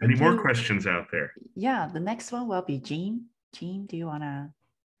 cool. Yeah. Any more questions out there? Yeah, the next one will be Jean. Jean, do you want to,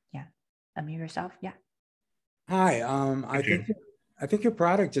 unmute yourself? Yeah. Hi, I think your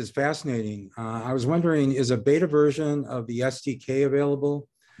product is fascinating. I was wondering, is a beta version of the SDK available?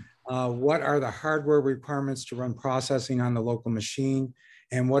 What are the hardware requirements to run processing on the local machine?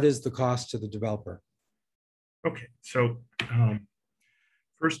 And what is the cost to the developer? Okay, so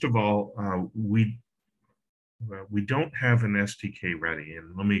first of all, we don't have an SDK ready,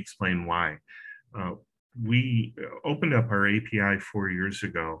 and let me explain why. We opened up our API 4 years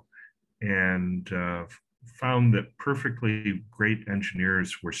ago and found that perfectly great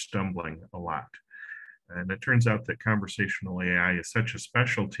engineers were stumbling a lot. And it turns out that conversational AI is such a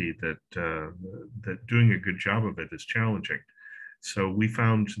specialty that that doing a good job of it is challenging. So we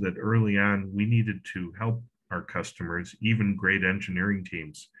found that early on, we needed to help our customers, even great engineering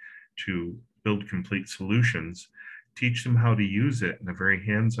teams, to build complete solutions, teach them how to use it in a very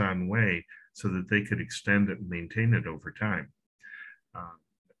hands-on way so that they could extend it and maintain it over time.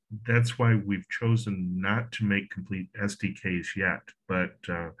 That's why we've chosen not to make complete SDKs yet, but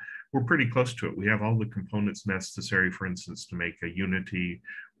we're pretty close to it. We have all the components necessary, for instance, to make a Unity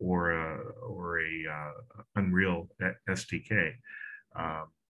or a nReal SDK.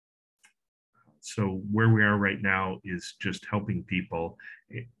 So where we are right now is just helping people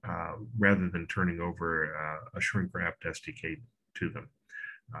rather than turning over a shrink-wrapped SDK to them.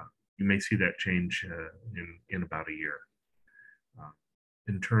 You may see that change in about a year.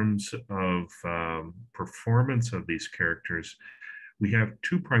 In terms of performance of these characters, we have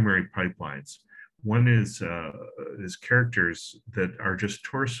two primary pipelines. One is characters that are just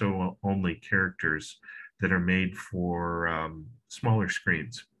torso-only characters that are made for smaller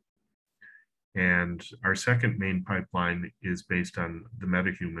screens. And our second main pipeline is based on the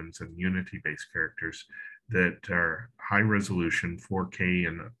metahumans and Unity-based characters that are high resolution, 4K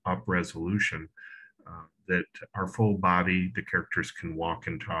and up resolution, that are full body. The characters can walk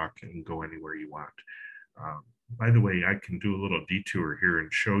and talk and go anywhere you want. By the way, I can do a little detour here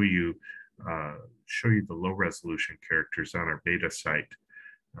and show you the low resolution characters on our beta site.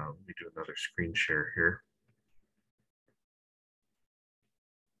 Let me do another screen share here.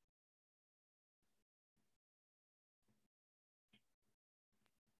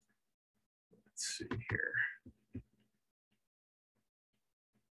 Let's see here.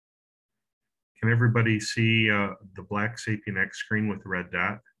 Can everybody see the black SapientX screen with the red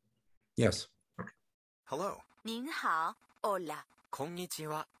dot? Yes. Okay. Hello. 您好. Hola. こんにち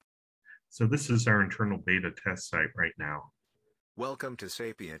は. So this is our internal beta test site right now. Welcome to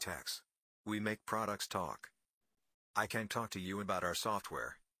SapientX. We make products talk. I can talk to you about our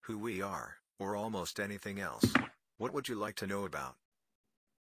software, who we are, or almost anything else. What would you like to know about?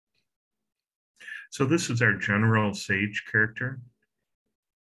 So this is our general Sage character.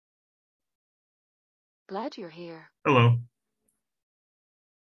 Glad you're here. Hello.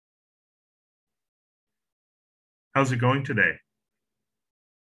 How's it going today?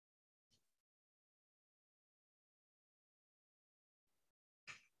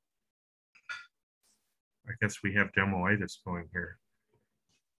 I guess we have demoitis going here.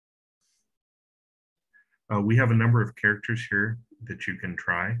 We have a number of characters here that you can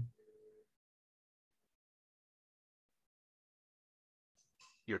try.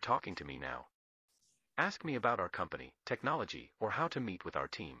 You're talking to me now. Ask me about our company, technology, or how to meet with our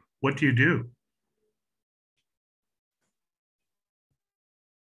team. What do you do?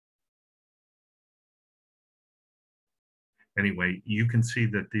 Anyway, you can see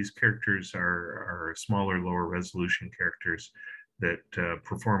that these characters are smaller, lower resolution characters that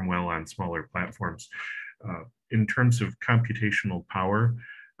perform well on smaller platforms. In terms of computational power,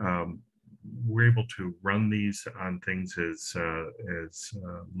 we're able to run these on things as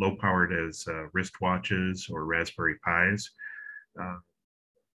low powered as wristwatches or Raspberry Pis.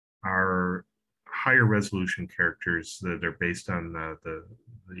 Our higher resolution characters that are based on the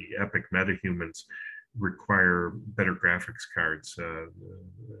epic metahumans require better graphics cards.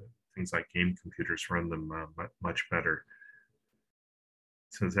 Things like game computers run them much better.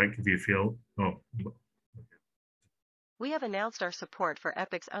 So does that give you a feel? Oh. We have announced our support for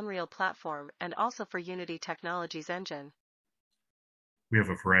Epic's nReal platform and also for Unity Technologies engine. We have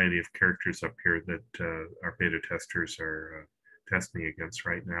a variety of characters up here that our beta testers are testing against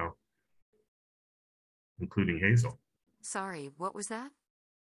right now, including Hazel. Sorry, what was that?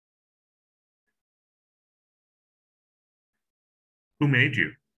 Who made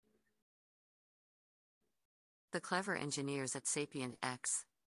you? The clever engineers at SapientX.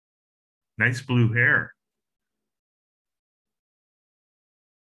 Nice blue hair.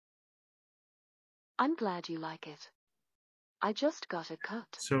 I'm glad you like it. I just got it cut.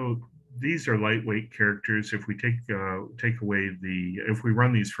 So these are lightweight characters. If we take away if we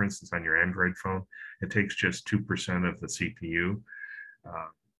run these, for instance, on your Android phone, it takes just 2% of the CPU.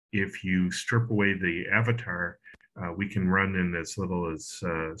 If you strip away the avatar, we can run in as little as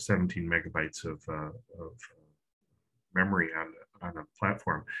 17 megabytes of memory on a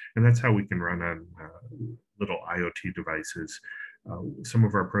platform. And that's how we can run on little IoT devices. Some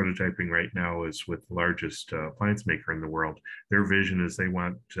of our prototyping right now is with the largest appliance maker in the world. Their vision is they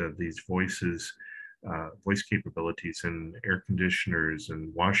want these voice capabilities in air conditioners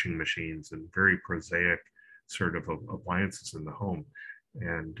and washing machines and very prosaic sort of appliances in the home.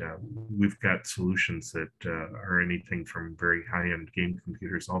 And we've got solutions that are anything from very high-end game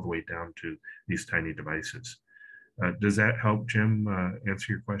computers all the way down to these tiny devices. Does that help, Jim,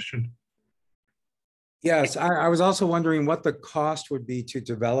 answer your question? Yes, I was also wondering what the cost would be to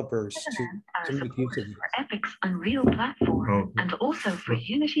developers to make use of it. For Epic's Unreal platform and also for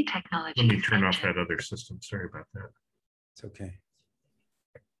Unity technology. Let me turn off that other system. Sorry about that. It's okay.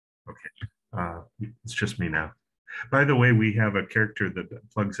 Okay, it's just me now. By the way, we have a character that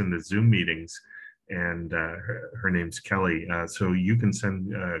plugs into Zoom meetings, and her name's Kelly. So you can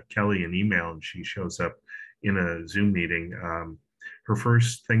send Kelly an email, and she shows up in a Zoom meeting. Her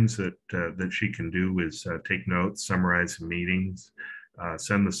first things that she can do is take notes, summarize meetings,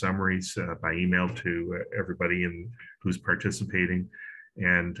 send the summaries by email to everybody who's participating.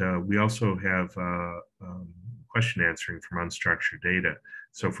 And we also have question answering from unstructured data.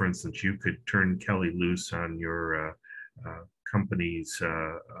 So for instance, you could turn Kelly loose on your company's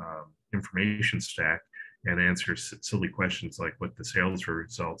information stack and answer silly questions like what the sales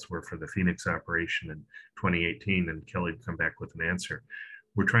results were for the Phoenix operation in 2018, and Kelly would come back with an answer.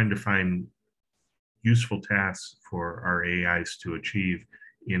 We're trying to find useful tasks for our AIs to achieve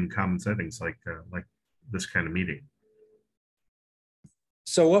in common settings like this kind of meeting.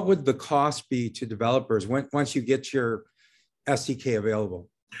 So what would the cost be to developers once you get your SDK available?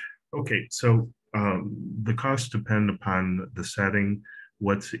 Okay, so the costs depend upon the setting,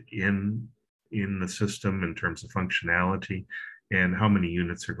 what's in the system in terms of functionality, and how many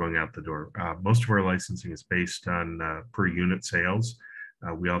units are going out the door. Most of our licensing is based on per unit sales.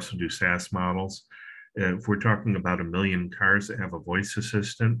 We also do SaaS models. If we're talking about 1 million cars that have a voice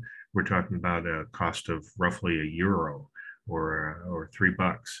assistant, we're talking about a cost of roughly €1 or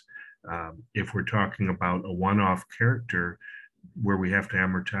 $3. If we're talking about a one-off character where we have to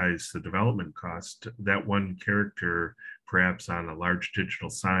amortize the development cost, that one character, perhaps on a large digital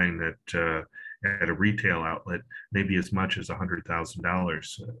sign at a retail outlet, maybe as much as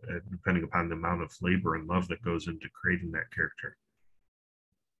 $100,000, depending upon the amount of labor and love that goes into creating that character.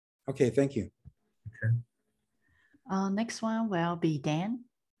 Okay, thank you. Okay. Next one will be Dan.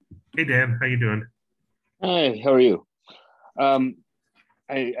 Hey, Dan, how you doing? Hi, how are you?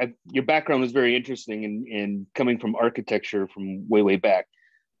 Your background was very interesting in coming from architecture from way back.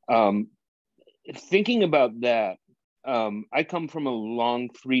 Thinking about that, I come from a long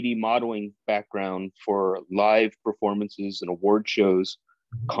 3D modeling background for live performances and award shows,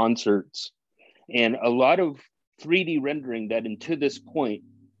 concerts, and a lot of 3D rendering that, and to this point,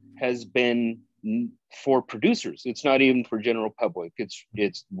 has been for producers. It's not even for general public.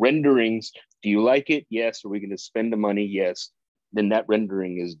 It's renderings. Do you like it? Yes. Are we going to spend the money? Yes. Then that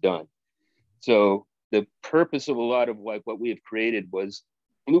rendering is done. So the purpose of a lot of like what we have created was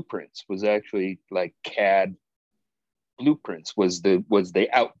blueprints, was actually like CAD blueprints was the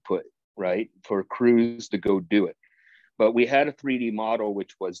output, right? For crews to go do it. But we had a 3D model,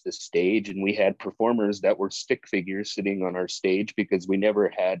 which was the stage, and we had performers that were stick figures sitting on our stage because we never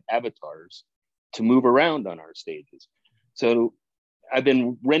had avatars to move around on our stages. So I've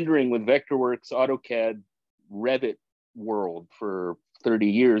been rendering with Vectorworks, AutoCAD, Revit world for 30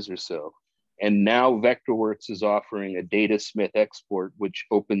 years or so. And now Vectorworks is offering a Datasmith export, which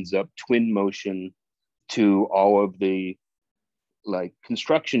opens up twin motion to all of the like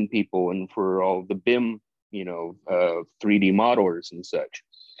construction people and for all the BIM, 3D modelers and such.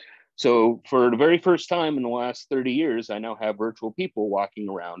 So for the very first time in the last 30 years, I now have virtual people walking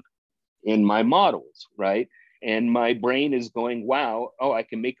around in my models, right? And my brain is going, wow, I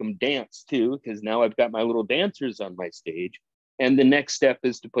can make them dance too, because now I've got my little dancers on my stage. And the next step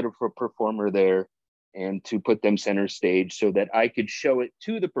is to put a performer there and to put them center stage so that I could show it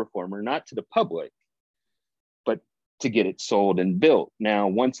to the performer, not to the public, but to get it sold and built. Now,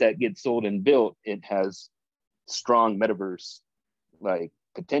 once that gets sold and built, it has strong metaverse like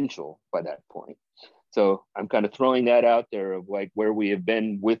potential by that point. So I'm kind of throwing that out there of like where we have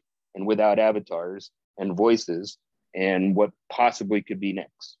been with and without avatars and voices and what possibly could be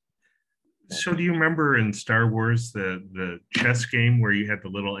next. So do you remember in Star Wars, the chess game where you had the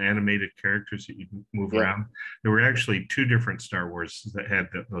little animated characters that you move around? There were actually two different Star Wars that had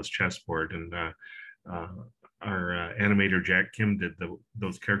those chessboard, and our animator Jack Kim did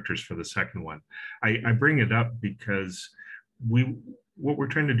those characters for the second one. I bring it up because what we're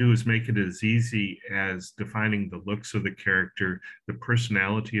trying to do is make it as easy as defining the looks of the character, the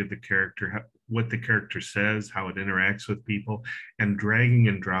personality of the character, what the character says, how it interacts with people, and dragging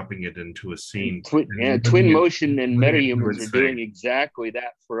and dropping it into a scene. Twin Motion and MetaHumans are doing exactly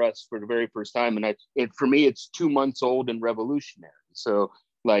that for us for the very first time. And for me, it's 2 months old and revolutionary. So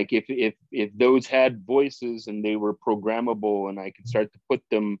like if those had voices and they were programmable and I could start to put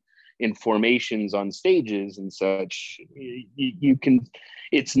them in formations on stages and such, you can,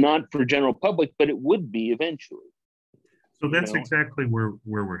 it's not for general public, but it would be eventually. So that's exactly where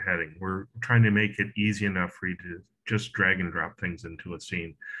we're heading. We're trying to make it easy enough for you to just drag and drop things into a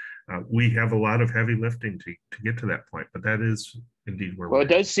scene. We have a lot of heavy lifting to get to that point, but that is indeed where we're it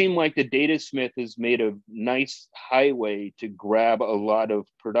does seem like the Data Smith has made a nice highway to grab a lot of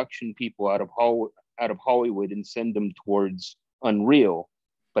production people out of Hollywood and send them towards Unreal.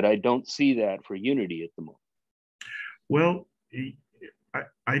 But I don't see that for Unity at the moment. Well,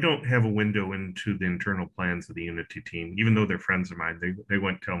 I don't have a window into the internal plans of the Unity team, even though they're friends of mine. They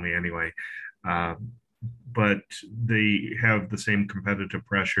won't tell me anyway. But they have the same competitive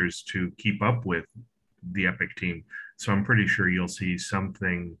pressures to keep up with the Epic team. So I'm pretty sure you'll see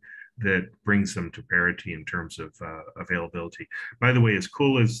something that brings them to parity in terms of availability. By the way, as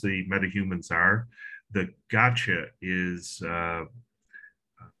cool as the MetaHumans are, the gotcha is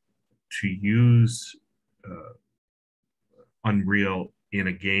to use Unreal in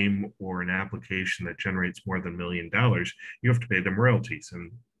a game or an application that generates more than $1 million, you have to pay them royalties,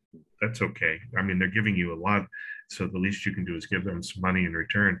 and that's okay. I mean, they're giving you a lot, so the least you can do is give them some money in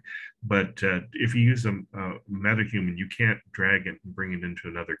return. But if you use a MetaHuman, you can't drag it and bring it into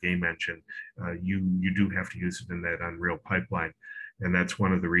another game engine. You do have to use it in that Unreal pipeline, and that's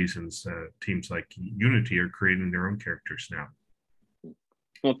one of the reasons teams like Unity are creating their own characters now.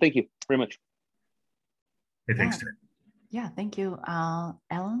 Well, thank you very much. Hey, thanks, Ted. Yeah, thank you.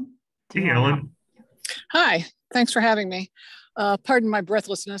 Ellen? Hey, Ellen. Hi, thanks for having me. Pardon my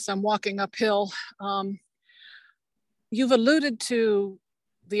breathlessness, I'm walking uphill. You've alluded to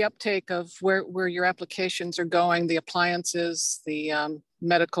the uptake of where your applications are going, the appliances, the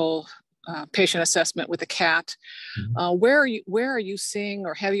medical patient assessment with a cat. Where are you seeing,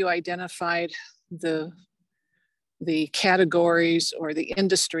 or have you identified the categories or the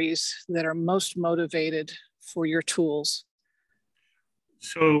industries that are most motivated for your tools?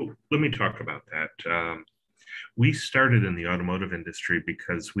 So let me talk about that. We started in the automotive industry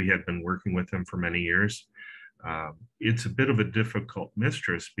because we had been working with them for many years. It's a bit of a difficult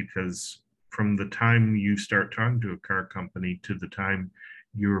mistress because from the time you start talking to a car company to the time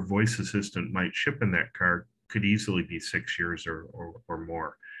your voice assistant might ship in that car could easily be 6 years or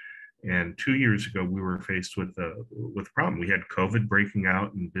more. And 2 years ago, we were faced with a problem. We had COVID breaking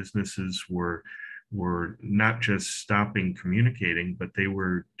out, and businesses were not just stopping communicating, but they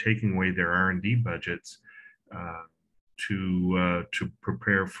were taking away their R&D budgets to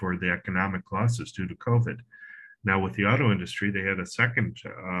prepare for the economic losses due to COVID. Now, with the auto industry, they had a second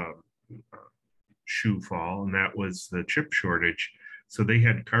shoe fall, and that was the chip shortage. So they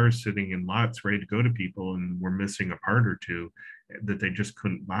had cars sitting in lots ready to go to people and were missing a part or two that they just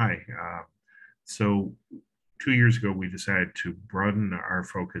couldn't buy. So 2 years ago, we decided to broaden our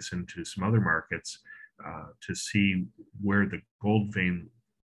focus into some other markets to see where the gold vein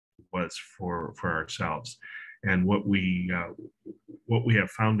was for ourselves. And what we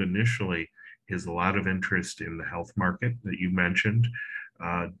have found initially is a lot of interest in the health market that you mentioned,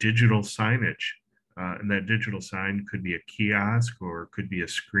 digital signage. And that digital sign could be a kiosk or could be a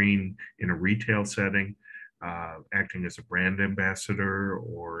screen in a retail setting, acting as a brand ambassador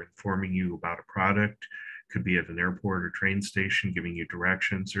or informing you about a product. Could be at an airport or train station, giving you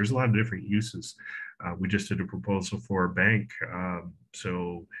directions. There's a lot of different uses. We just did a proposal for a bank.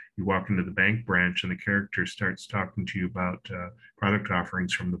 So you walk into the bank branch and the character starts talking to you about product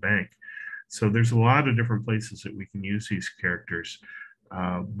offerings from the bank. So there's a lot of different places that we can use these characters.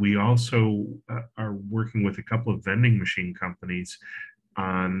 We also are working with a couple of vending machine companies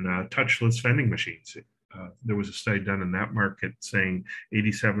on touchless vending machines. There was a study done in that market saying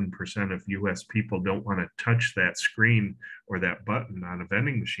 87% of US people don't want to touch that screen or that button on a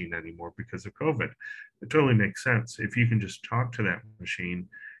vending machine anymore because of COVID. It totally makes sense. If you can just talk to that machine,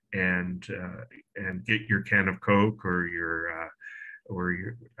 and get your can of Coke or your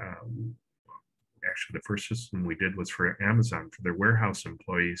actually the first system we did was for Amazon for their warehouse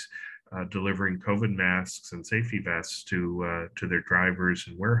employees, delivering COVID masks and safety vests to their drivers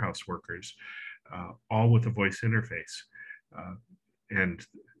and warehouse workers, all with a voice interface. And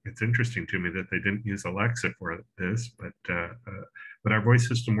it's interesting to me that they didn't use Alexa for this, but our voice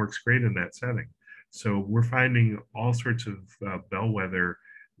system works great in that setting. So we're finding all sorts of bellwether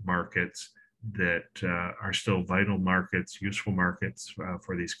markets that are still vital markets, useful markets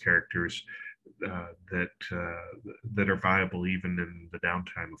for these characters that are viable even in the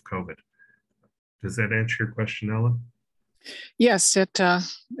downtime of COVID. Does that answer your question, Ella? Yes, it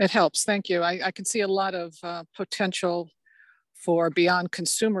helps. Thank you. I can see a lot of potential for beyond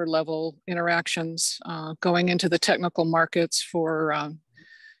consumer level interactions going into the technical markets for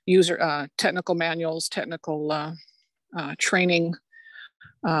user technical manuals, technical training,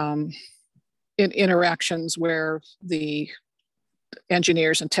 in interactions where the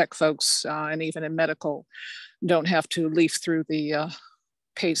engineers and tech folks and even in medical don't have to leaf through the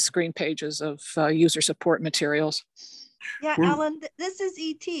screen pages of user support materials. Yeah, Ellen, this is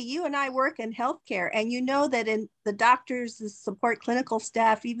ET. You and I work in healthcare, and you know that in the doctors, the support clinical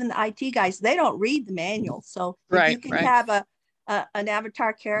staff, even the IT guys, they don't read the manual. So if you can have an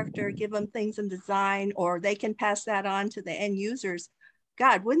avatar character, give them things in design, or they can pass that on to the end users.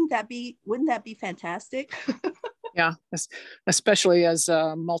 God, wouldn't that be fantastic? Yeah, especially as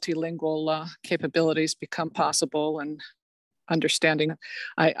multilingual capabilities become possible and understanding.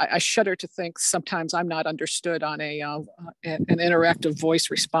 I shudder to think sometimes I'm not understood on an interactive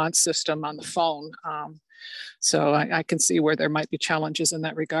voice response system on the phone. So I can see where there might be challenges in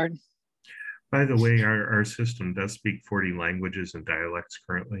that regard. By the way, our system does speak 40 languages and dialects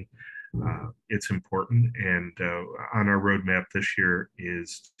currently. It's important, and on our roadmap this year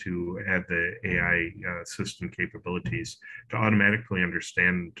is to add the AI system capabilities to automatically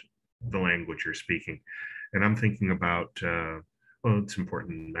understand the language you're speaking. And I'm thinking about, well, it's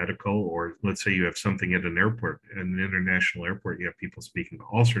important in medical, or let's say you have something at an airport, an international airport, you have people speaking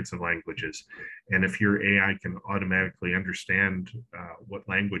all sorts of languages. And if your AI can automatically understand what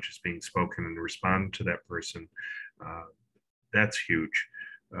language is being spoken and respond to that person, that's huge.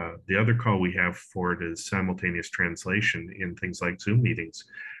 The other call we have for it is simultaneous translation in things like Zoom meetings,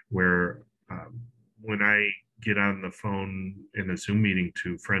 where when I get on the phone in a Zoom meeting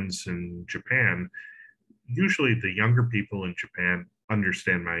to friends in Japan, usually the younger people in Japan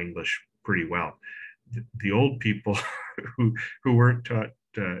understand my English pretty well. The old people who weren't taught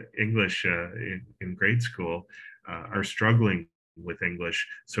English in grade school are struggling with English.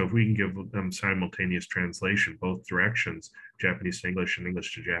 So if we can give them simultaneous translation, both directions, Japanese to English and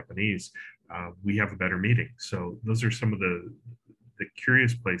English to Japanese, we have a better meeting. So those are some of the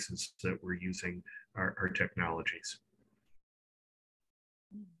curious places that we're using our technologies.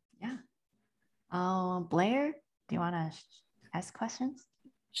 Yeah. Blair, do you want to ask questions?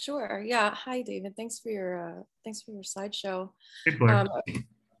 Sure. Yeah. Hi, David. Thanks for your slideshow. Hey, Blair.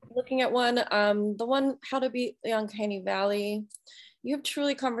 Looking at one, the one how to beat the uncanny valley. You have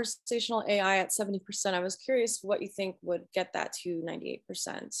truly conversational AI at 70%. I was curious what you think would get that to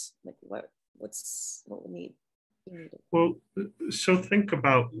 98%. Like what would need? Well, so think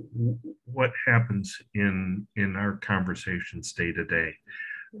about what happens in our conversations day to day.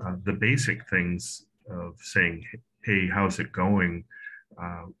 The basic things of saying, hey, how's it going?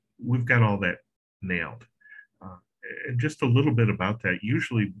 We've got all that nailed. And just a little bit about that.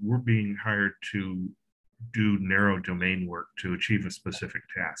 Usually we're being hired to do narrow domain work to achieve a specific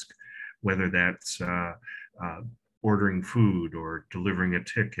task, whether that's ordering food or delivering a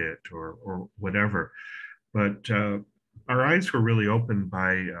ticket or whatever. But our eyes were really opened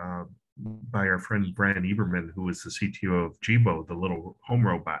by our friend Brian Eberman, who was the CTO of Jibo, the little home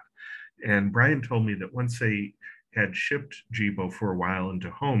robot. And Brian told me that once they had shipped Jibo for a while into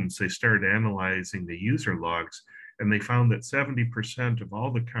homes, they started analyzing the user logs, and they found that 70% of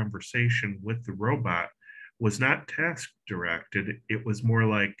all the conversation with the robot was not task directed. It was more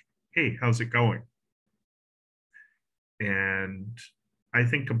like, hey, how's it going? And I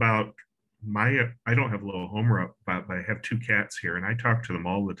think about I don't have a little home robot, but I have 2 cats here, and I talk to them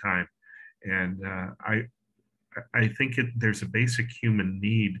all the time. And I think there's a basic human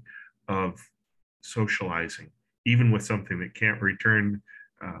need of socializing, even with something that can't return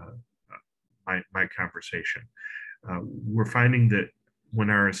my conversation. We're finding that when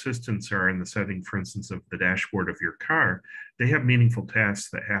our assistants are in the setting, for instance, of the dashboard of your car, they have meaningful tasks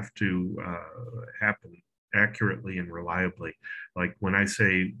that have to happen accurately and reliably. Like when I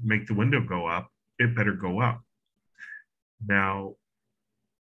say, make the window go up, it better go up. Now,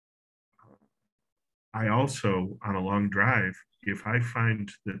 I also, on a long drive, if I find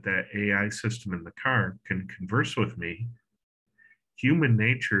that that AI system in the car can converse with me, human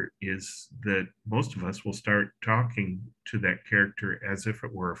nature is that most of us will start talking to that character as if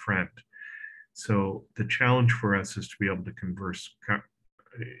it were a friend. So the challenge for us is to be able to converse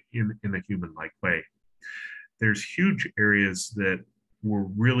in a human-like way. There's huge areas that we're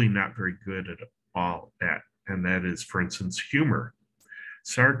really not very good at all at, and that is, for instance, humor,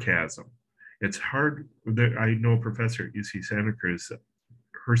 sarcasm. It's hard. I know a professor at UC Santa Cruz,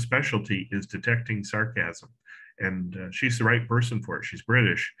 her specialty is detecting sarcasm, and she's the right person for it. She's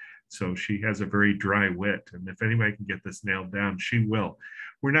British, so she has a very dry wit, and if anybody can get this nailed down, she will.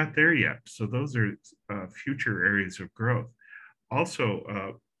 We're not there yet, so those are future areas of growth.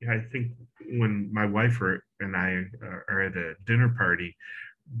 Also, I think when my wife and I are at a dinner party,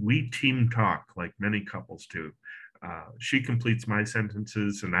 we team talk like many couples do. She completes my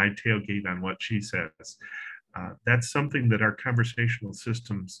sentences and I tailgate on what she says. That's something that our conversational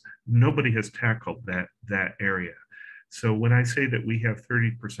systems, nobody has tackled that area. So when I say that we have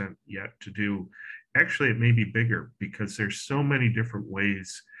 30% yet to do, actually it may be bigger because there's so many different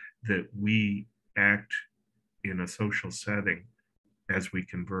ways that we act in a social setting as we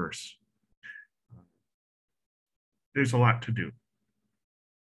converse. There's a lot to do.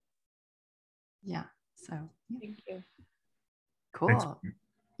 Yeah, so yeah. Thank you. Cool. Thanks.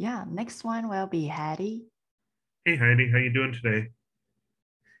 Yeah, next one will be Hattie. Hey Heidi, how you doing today?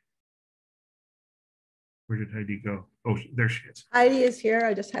 Where did Heidi go? Oh, there she is. Heidi is here.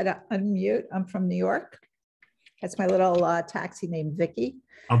 I just had to unmute. I'm from New York. That's my little taxi named Vicky.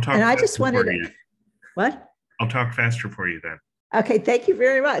 I'll talk. And I just wanted to. What? I'll talk faster for you then. Okay, thank you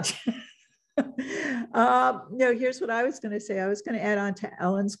very much. No, here's what I was going to say. I was going to add on to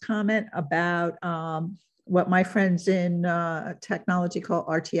Ellen's comment about what my friends in technology call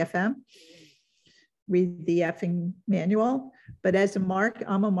RTFM. Read the effing manual. But as I'm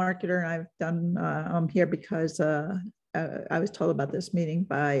a marketer, and I've done, I'm here because I was told about this meeting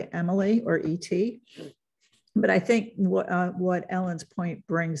by Emily or ET. But I think what Ellen's point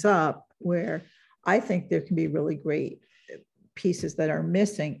brings up, where I think there can be really great pieces that are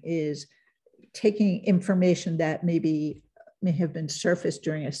missing, is taking information that may have been surfaced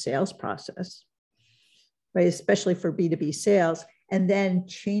during a sales process, right? Especially for B2B sales, and then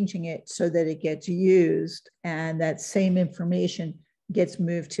changing it so that it gets used and that same information gets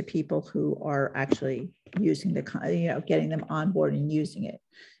moved to people who are actually using getting them on board and using it.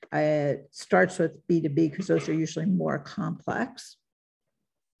 It starts with B2B because those are usually more complex.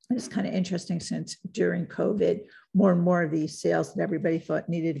 And it's kind of interesting since during COVID, more and more of these sales that everybody thought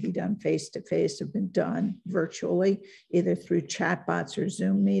needed to be done face-to-face have been done virtually, either through chatbots or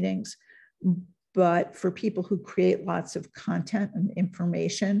Zoom meetings. But for people who create lots of content and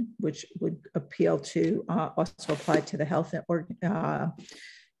information, which would appeal to also apply to the health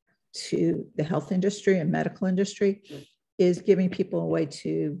industry and medical industry, is giving people a way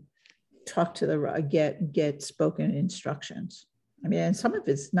to talk to get spoken instructions. I mean, and some of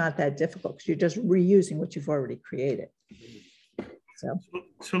it's not that difficult because you're just reusing what you've already created. So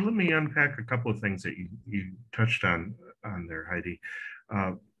let me unpack a couple of things that you touched on there, Heidi.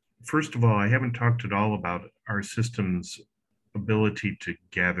 First of all, I haven't talked at all about our system's ability to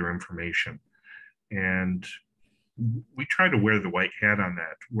gather information. And we try to wear the white hat on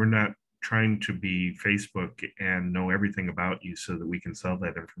that. We're not trying to be Facebook and know everything about you so that we can sell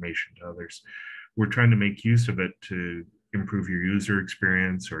that information to others. We're trying to make use of it to improve your user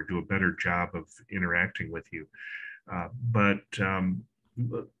experience or do a better job of interacting with you. But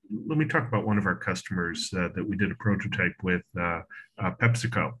let me talk about one of our customers that we did a prototype with,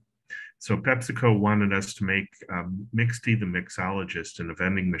 PepsiCo. So PepsiCo wanted us to make Mixty the mixologist in a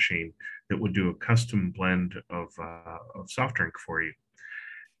vending machine that would do a custom blend of soft drink for you.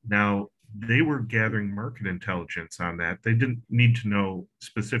 Now, they were gathering market intelligence on that. They didn't need to know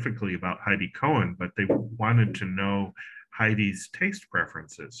specifically about Heidi Cohen, but they wanted to know Heidi's taste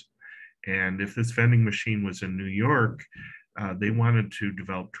preferences. And if this vending machine was in New York, they wanted to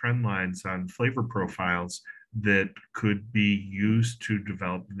develop trend lines on flavor profiles that could be used to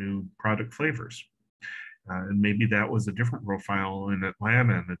develop new product flavors. And maybe that was a different profile in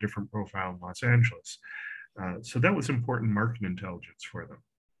Atlanta and a different profile in Los Angeles. So that was important market intelligence for them.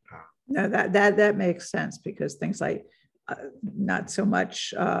 No, that makes sense because things like not so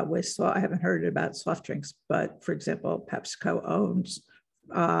much with, I haven't heard about soft drinks, but for example, PepsiCo owns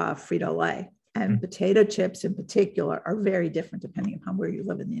Frito-Lay, and potato chips in particular are very different depending upon where you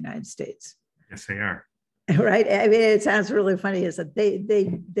live in the United States. Yes, they are. Right. I mean, it sounds really funny is that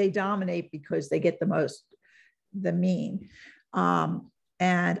they dominate because they get the mean. And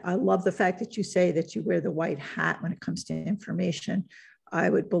And I love the fact that you say that you wear the white hat when it comes to information. I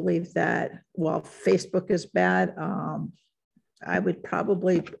would believe that while Facebook is bad, I would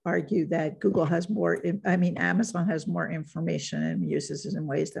probably argue that Google has more, Amazon has more information and uses it in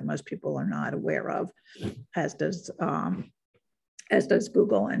ways that most people are not aware of, as does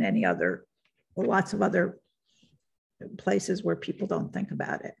Google and lots of other places where people don't think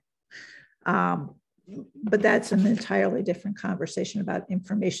about it. But that's an entirely different conversation about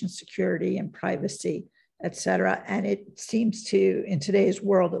information security and privacy, et cetera. And it seems to, in today's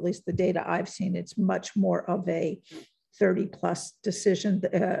world, at least the data I've seen, it's much more of a 30+ decision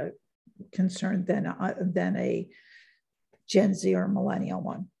concern than a Gen Z or millennial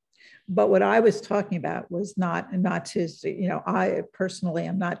one. But what I was talking about was not to, I personally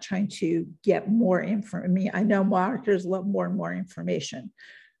am not trying to get more information. I know marketers love more and more information.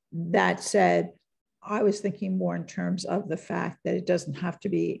 That said, I was thinking more in terms of the fact that it doesn't have to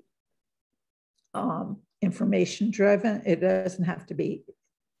be information driven. It doesn't have to be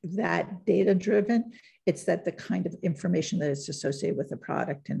that data driven. It's that the kind of information that is associated with a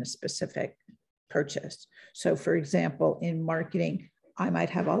product in a specific purchase. So for example, in marketing, I might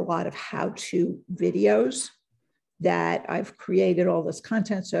have a lot of how-to videos that I've created all this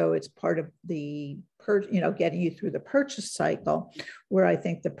content. So it's part of the, getting you through the purchase cycle, where I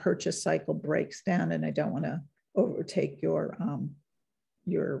think the purchase cycle breaks down. And I don't want to overtake your,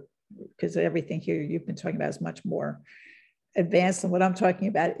 because everything here you've been talking about is much more advanced. And what I'm talking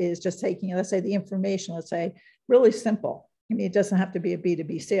about is just taking, let's say, the information, let's say, really simple. It doesn't have to be a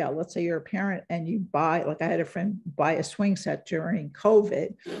B2B sale. Let's say you're a parent and you buy, like I had a friend buy a swing set during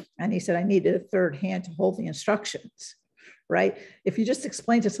COVID, and he said, I needed a third hand to hold the instructions, right? If you just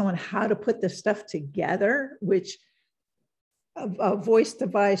explain to someone how to put this stuff together, which a voice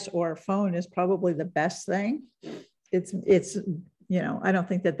device or a phone is probably the best thing. It's I don't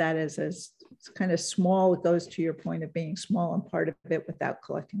think that is as kind of small. It goes to your point of being small and part of it without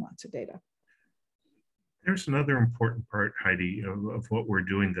collecting lots of data. There's another important part, Heidi, of what we're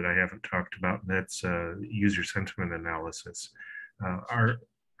doing that I haven't talked about, and that's user sentiment analysis.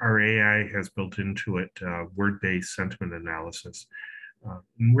 Our AI has built into it word-based sentiment analysis.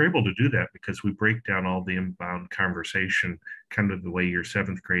 And we're able to do that because we break down all the inbound conversation, kind of the way your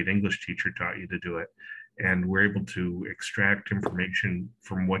 7th grade English teacher taught you to do it. And we're able to extract information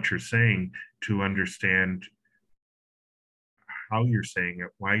from what you're saying to understand how you're saying it,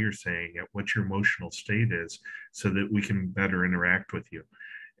 why you're saying it, what your emotional state is, so that we can better interact with you.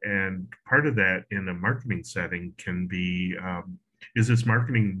 And part of that in a marketing setting can be, is this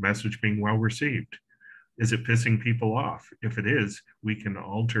marketing message being well received? Is it pissing people off? If it is, we can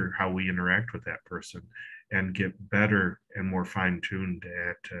alter how we interact with that person and get better and more fine-tuned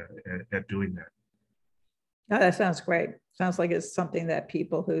at doing that. Oh, that sounds great. Sounds like it's something that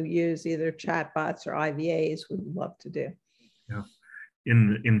people who use either chatbots or IVAs would love to do. Yeah.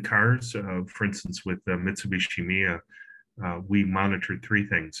 In cars, for instance, with Mitsubishi Mia, we monitored 3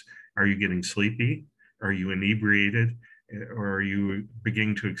 things. Are you getting sleepy? Are you inebriated? Or are you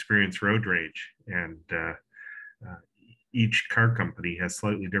beginning to experience road rage? And each car company has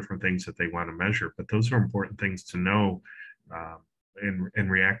slightly different things that they want to measure, but those are important things to know and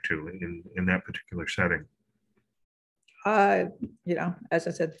react to in that particular setting. As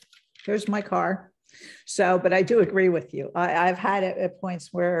I said, here's my car. So, but I do agree with you. I've had it at points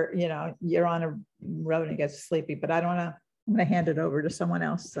where, you're on a road and it gets sleepy, but I'm going to hand it over to someone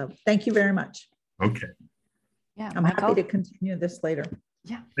else. So thank you very much. Okay. Yeah. I'm happy to continue this later.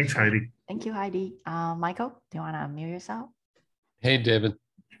 Yeah. Thanks, Heidi. Thank you, Heidi. Michael, do you want to unmute yourself? Hey, David.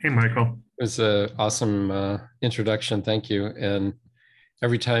 Hey, Michael. It was an awesome introduction. Thank you. And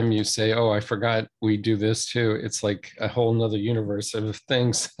every time you say, oh, I forgot we do this too, it's like a whole nother universe of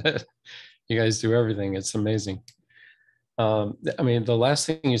things that you guys do everything. It's amazing. The last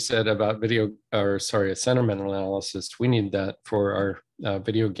thing you said about a sentiment analysis, we need that for our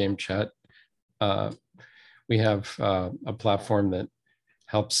video game chat. We have a platform that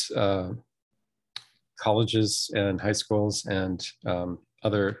helps colleges and high schools and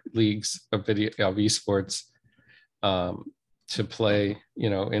other leagues of esports to play,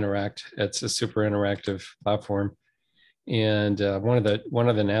 interact. It's a super interactive platform. And one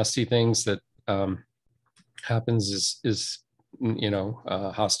of the nasty things that happens is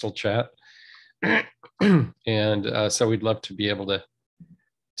hostile chat. And so we'd love to be able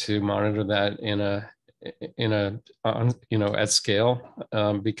to monitor that at scale,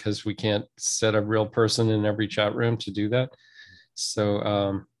 because we can't set a real person in every chat room to do that.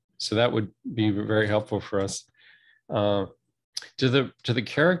 So that would be very helpful for us. Do the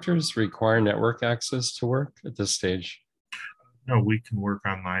characters require network access to work at this stage? No, we can work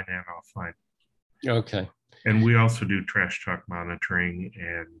online and offline. Okay. And we also do trash talk monitoring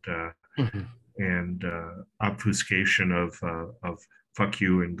and obfuscation of fuck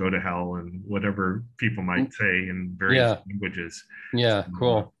you and go to hell and whatever people might say in various languages. Yeah,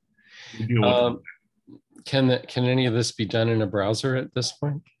 cool. We deal with can any of this be done in a browser at this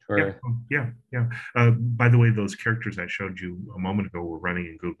point? Or? Yeah. By the way, those characters I showed you a moment ago were running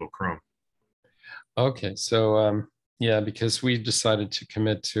in Google Chrome. Okay, so yeah, because we decided to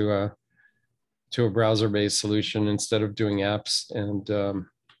commit to a browser-based solution instead of doing apps and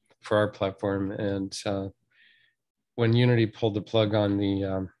for our platform. And when Unity pulled the plug on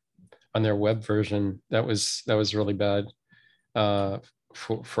their web version, that was really bad for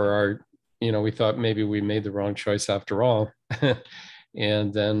our. We thought maybe we made the wrong choice after all.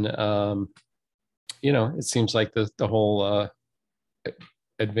 And then it seems like the whole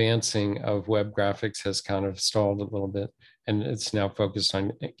advancing of web graphics has kind of stalled a little bit, and it's now focused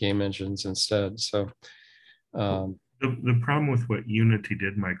on game engines instead. So the problem with what Unity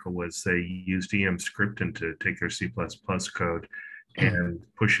did, Michael, was they used EM scripting to take their C++ code and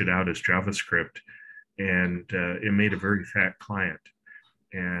push it out as JavaScript, and it made a very fat client.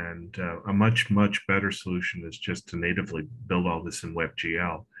 And a much better solution is just to natively build all this in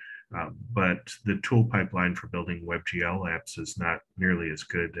WebGL. But the tool pipeline for building WebGL apps is not nearly as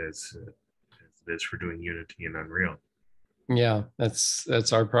good as it is for doing Unity and Unreal. Yeah,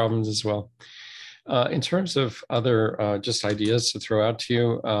 that's our problems as well. In terms of other just ideas to throw out to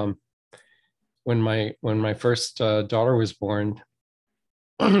you, when my first daughter was born,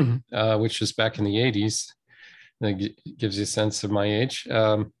 which was back in the 80s, that gives you a sense of my age.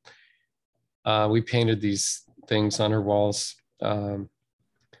 We painted these things on her walls,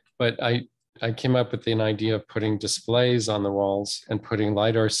 but I came up with an idea of putting displays on the walls and putting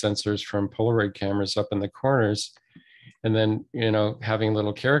LiDAR sensors from Polaroid cameras up in the corners, and then having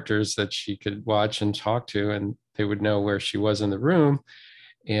little characters that she could watch and talk to, and they would know where she was in the room,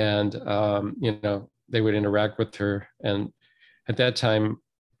 and they would interact with her. And at that time,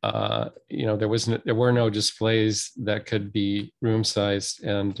 there were no displays that could be room sized,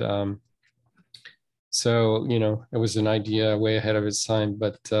 and so it was an idea way ahead of its time.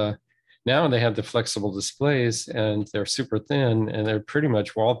 But now they have the flexible displays, and they're super thin, and they're pretty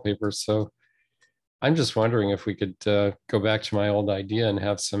much wallpaper. So I'm just wondering if we could go back to my old idea and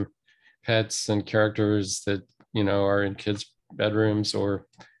have some pets and characters that are in kids' bedrooms or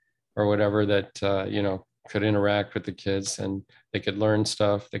whatever that could interact with the kids, and they could learn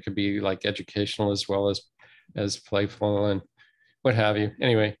stuff. They could be like educational as well as playful and what have you.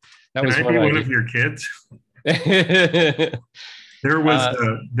 Anyway, that was one of your kids. There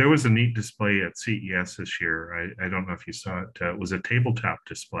was a neat display at CES this year. I don't know if you saw it. It was a tabletop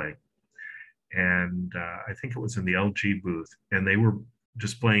display, and I think it was in the LG booth, and they were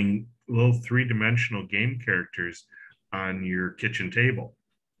displaying little 3-dimensional game characters on your kitchen table.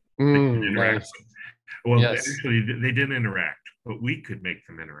 Nice. Well, yes. Actually, they didn't interact, but we could make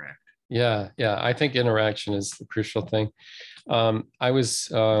them interact. Yeah. I think interaction is the crucial thing. I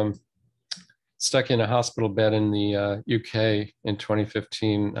was stuck in a hospital bed in the UK in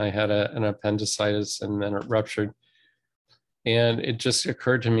 2015. I had an appendicitis, and then it ruptured. And it just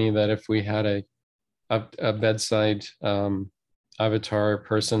occurred to me that if we had a bedside avatar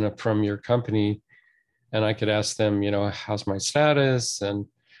person from your company, and I could ask them, how's my status, and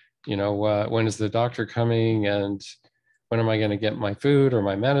when is the doctor coming, and when am I going to get my food or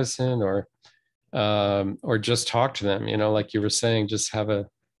my medicine, or just talk to them, like you were saying, just have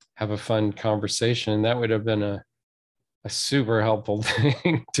a fun conversation. That would have been a super helpful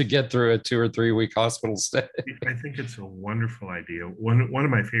thing to get through a 2 or 3 week hospital stay. I think it's a wonderful idea. One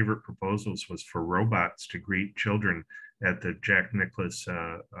of my favorite proposals was for robots to greet children at the Jack Nicklaus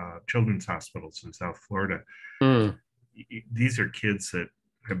Children's Hospitals in South Florida. These are kids that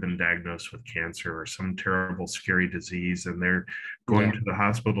have been diagnosed with cancer or some terrible, scary disease, and they're going to the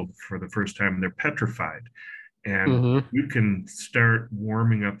hospital for the first time, and they're petrified. And you can start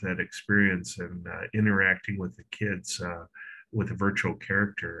warming up that experience and interacting with the kids with a virtual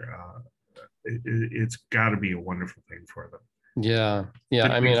character. It's got to be a wonderful thing for them. Yeah.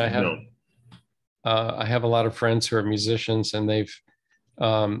 I mean, I have a lot of friends who are musicians, and they've,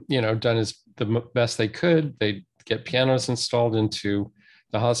 done the best they could. They get pianos installed into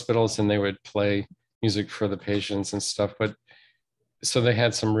the hospitals, and they would play music for the patients and stuff. But so they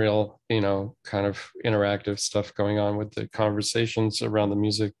had some real, kind of interactive stuff going on with the conversations around the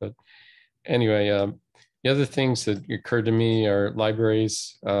music. But anyway, the other things that occurred to me are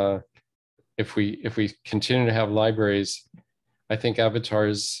libraries. If we continue to have libraries, I think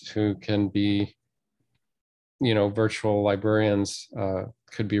avatars who can be virtual librarians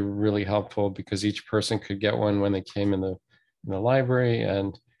could be really helpful, because each person could get one when they came in the library,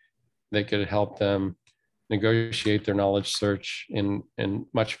 and they could help them negotiate their knowledge search in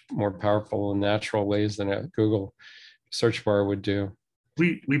much more powerful and natural ways than a Google search bar would do.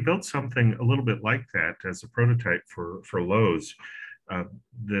 We built something a little bit like that as a prototype for Lowe's.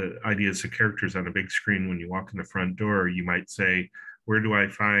 The idea is the characters on a big screen. When you walk in the front door, you might say, where do I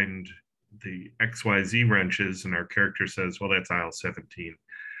find the XYZ wrenches? And our character says, well, that's aisle 17.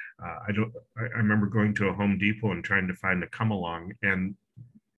 I remember going to a Home Depot and trying to find a come along, and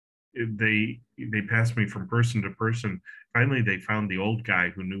they passed me from person to person. Finally, they found the old guy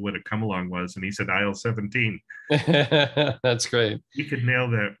who knew what a come along was, and he said aisle 17. That's great. You could nail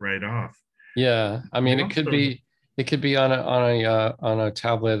that right off. Yeah, I mean, it could be on a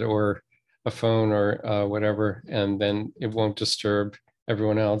tablet or a phone or whatever, and then it won't disturb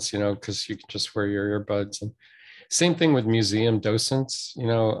everyone else, because you can just wear your earbuds. And same thing with museum docents.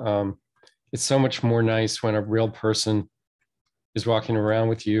 It's so much more nice when a real person is walking around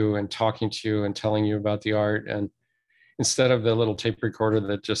with you and talking to you and telling you about the art, and instead of the little tape recorder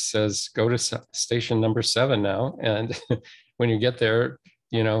that just says, go to station number 7 now, and when you get there,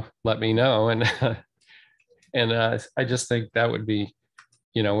 let me know. And I just think that would be,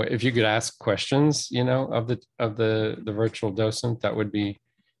 if you could ask questions, of the virtual docent, that would be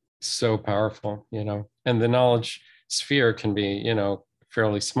so powerful, and the knowledge sphere can be,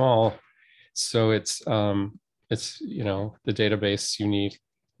 fairly small. So it's the database you need,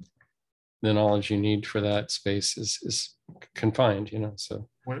 the knowledge you need for that space is confined, so.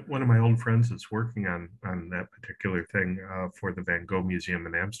 One of my old friends is working on that particular thing for the Van Gogh Museum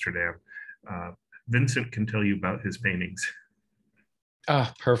in Amsterdam. Vincent can tell you about his paintings.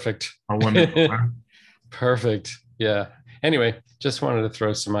 Ah, perfect. How wonderful. Huh? Perfect. Yeah. Anyway, just wanted to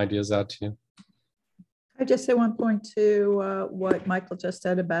throw some ideas out to you. I just say one point to what Michael just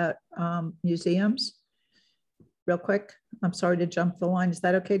said about museums. Real quick. I'm sorry to jump the line. Is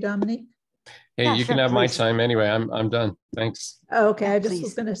that okay, Dominique? Hey, yeah, you can have please. My time anyway. I'm done. Thanks. Okay. I just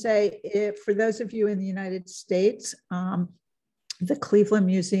was going to say, for those of you in the United States, the Cleveland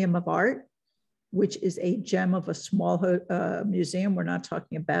Museum of Art, which is a gem of a small museum. We're not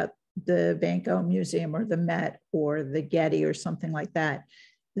talking about the Van Gogh Museum or the Met or the Getty or something like that.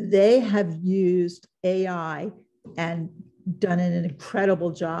 They have used AI and done an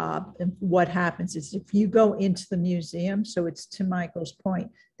incredible job. And what happens is if you go into the museum, so it's to Michael's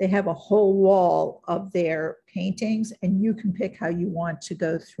point, they have a whole wall of their paintings, and you can pick how you want to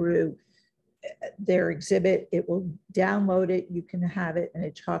go through their exhibit. It will download it, you can have it, and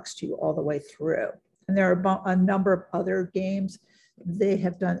it talks to you all the way through. And there are a number of other games they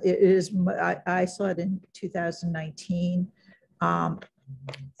have done. I saw it in 2019.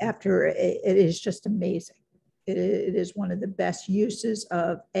 After it is just amazing. It is one of the best uses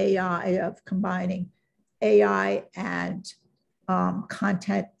of AI, of combining AI and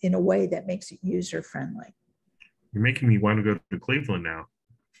content in a way that makes it user friendly. You're making me want to go to Cleveland now.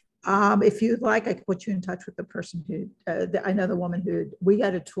 If you'd like, I could put you in touch with the person who, I know the woman who, we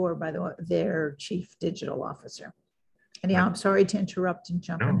got a tour by their chief digital officer. Anyhow, I'm sorry to interrupt and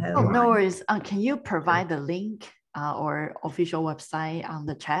jump ahead. Oh, no worries. Can you provide the link or official website on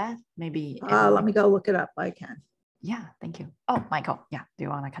the chat? Maybe. Let me go look it up. I can. Yeah, thank you. Oh, Michael, yeah. Do you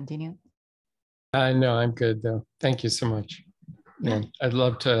want to continue? No, I'm good though. Thank you so much. Yeah. And I'd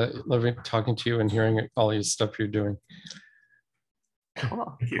love talking to you and hearing all these stuff you're doing.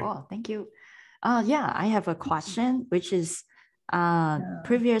 Cool, cool. Thank you. Yeah, I have a question, which is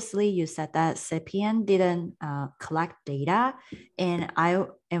previously you said that Sapient didn't collect data, and I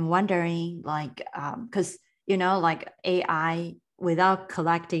am wondering, like, because like AI without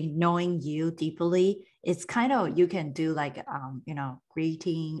collecting, knowing you deeply, it's kind of, you can do like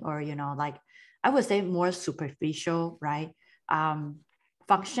greeting or like I would say more superficial, right?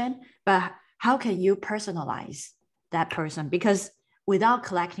 Function, but how can you personalize that person? Because without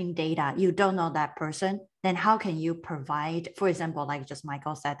collecting data, you don't know that person, then how can you provide, for example, like just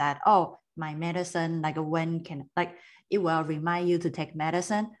Michael said that, oh, my medicine, like when can, like it will remind you to take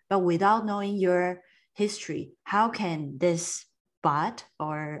medicine, but without knowing your history, how can this bot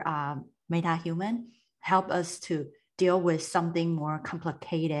or meta-human help us to deal with something more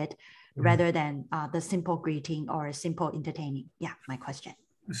complicated rather than the simple greeting or a simple entertaining? Yeah, my question.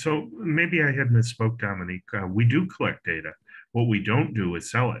 So maybe I had misspoke, Dominique. We do collect data. What we don't do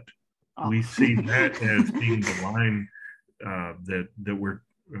is sell it. Oh. We see that as being the line that we're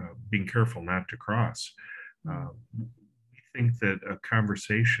being careful not to cross. We think that a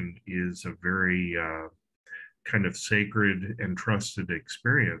conversation is a very kind of sacred and trusted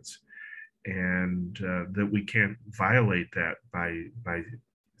experience. and that we can't violate that by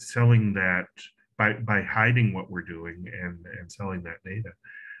selling that, by hiding what we're doing and selling that data.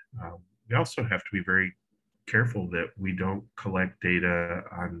 We also have to be very careful that we don't collect data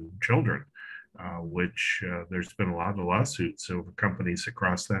on children, which there's been a lot of lawsuits over companies that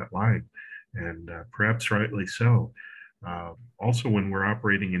cross that line, and perhaps rightly so. Also, when we're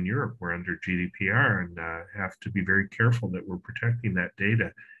operating in Europe, we're under GDPR and have to be very careful that we're protecting that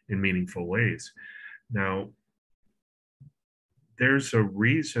data in meaningful ways. Now, there's a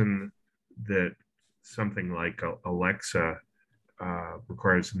reason that something like Alexa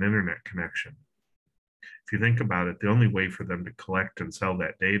requires an internet connection. If you think about it, the only way for them to collect and sell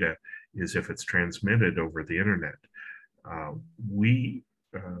that data is if it's transmitted over the internet. We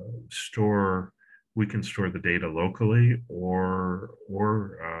can store the data locally or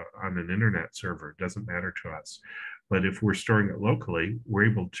on an internet server. It doesn't matter to us. But if we're storing it locally, we're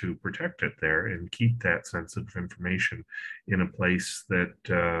able to protect it there and keep that sensitive information in a place that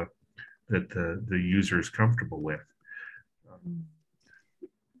the user is comfortable with.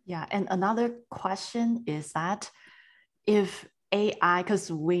 Yeah, and another question is that if AI,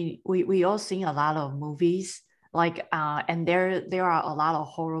 because we all seen a lot of movies, like and there are a lot of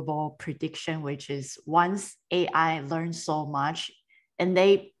horrible prediction, which is once AI learns so much and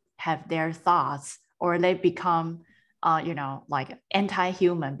they have their thoughts or they become like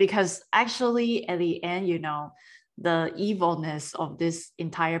anti-human, because actually at the end, the evilness of this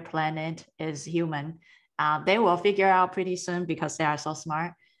entire planet is human. They will figure out pretty soon because they are so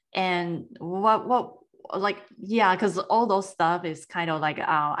smart. And because all those stuff is kind of like,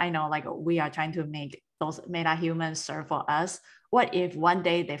 I know, like we are trying to make those meta-humans serve for us. What if one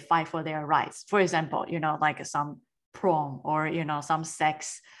day they fight for their rights? For example, like some prom or, some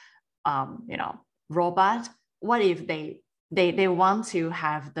sex, robot. What if they want to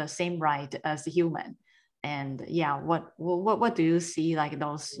have the same right as human? And yeah, what do you see like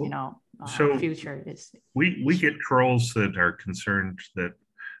those, so future is? We get trolls that are concerned that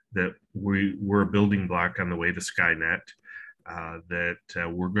we're a building block on the way to Skynet,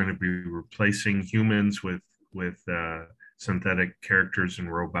 that we're going to be replacing humans with synthetic characters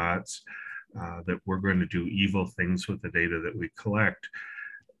and robots, that we're going to do evil things with the data that we collect.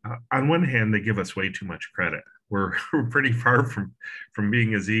 On one hand, they give us way too much credit. We're pretty far from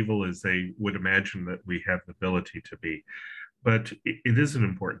being as evil as they would imagine that we have the ability to be. But it is an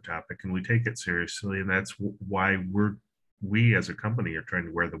important topic, and we take it seriously, and that's why we as a company are trying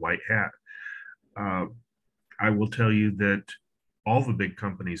to wear the white hat. I will tell you that all the big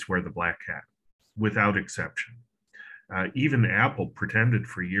companies wear the black hat, without exception. Even Apple pretended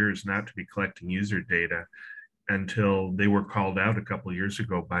for years not to be collecting user data until they were called out a couple of years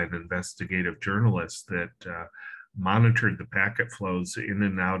ago by an investigative journalist that monitored the packet flows in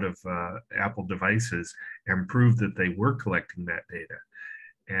and out of Apple devices and proved that they were collecting that data.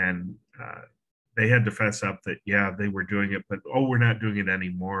 And they had to fess up that, yeah, they were doing it, but we're not doing it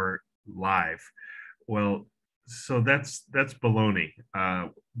anymore live. Well, so that's baloney.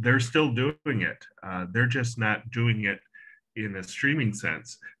 They're still doing it. They're just not doing it in a streaming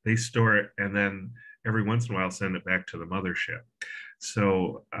sense. They store it and then every once in a while send it back to the mothership.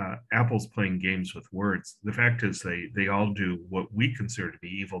 So Apple's playing games with words. The fact is they all do what we consider to be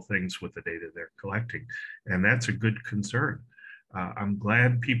evil things with the data they're collecting. And that's a good concern. I'm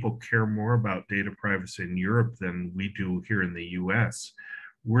glad people care more about data privacy in Europe than we do here in the US.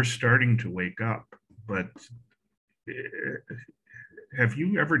 We're starting to wake up, but have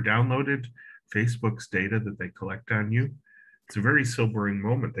you ever downloaded Facebook's data that they collect on you? It's a very sobering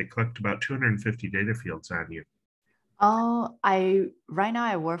moment. They collect about 250 data fields on you. Oh, right now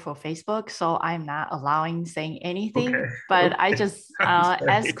I work for Facebook, so I'm not allowing saying anything, but I just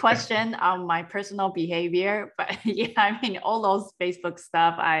ask question on my personal behavior. But yeah, I mean, all those Facebook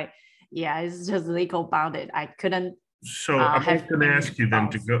stuff, it's just legal bounded. I couldn't. So I'm not going to ask you then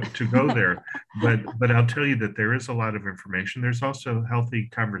to go there, but I'll tell you that there is a lot of information. There's also healthy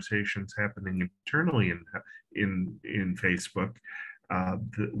conversations happening internally in Facebook,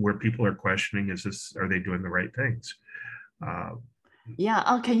 where people are questioning, are they doing the right things?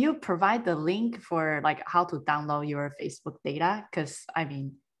 Can you provide the link for like how to download your Facebook data? Because I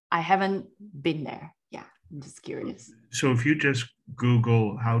mean, I haven't been there. Yeah, I'm just curious. So if you just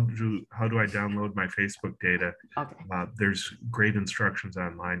Google how do I download my Facebook data, there's great instructions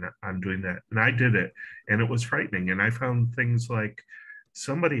online on doing that. And I did it, and it was frightening. And I found things like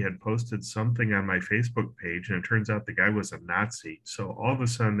somebody had posted something on my Facebook page, and it turns out the guy was a Nazi. So all of a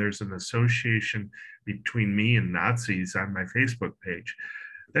sudden there's an association between me and Nazis on my Facebook page.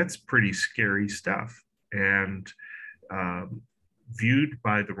 That's pretty scary stuff. And viewed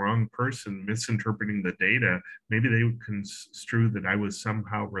by the wrong person, misinterpreting the data. Maybe they would construe that I was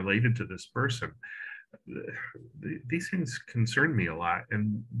somehow related to this person. These things concern me a lot,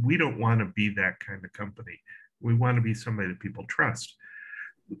 and we don't want to be that kind of company. We want to be somebody that people trust.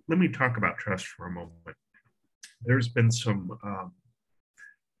 Let me talk about trust for a moment. There's been some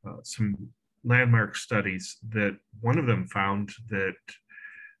landmark studies that one of them found that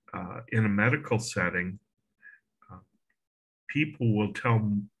in a medical setting, people will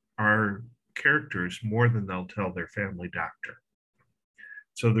tell our characters more than they'll tell their family doctor.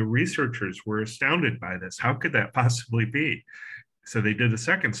 So the researchers were astounded by this. How could that possibly be? So they did a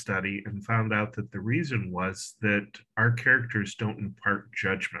second study and found out that the reason was that our characters don't impart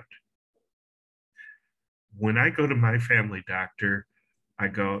judgment. When I go to my family doctor, I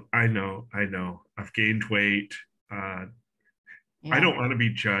go, I know, I've gained weight. I don't want to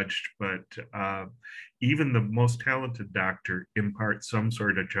be judged, but even the most talented doctor imparts some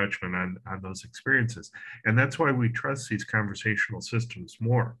sort of judgment on those experiences. And that's why we trust these conversational systems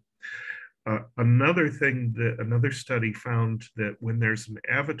more. Another study found that when there's an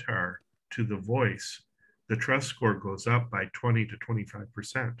avatar to the voice, the trust score goes up by 20 to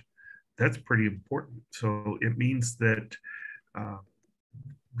 25%. That's pretty important. So it means that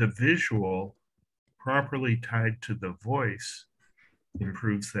the visual properly tied to the voice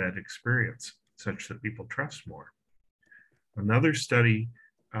improves that experience such that people trust more. Another study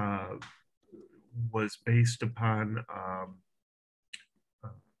was based upon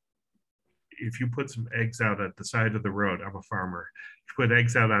if you put some eggs out at the side of the road, I'm a farmer, you put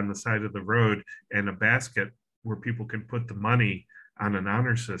eggs out on the side of the road and a basket where people can put the money on an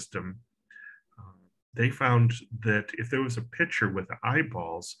honor system, they found that if there was a picture with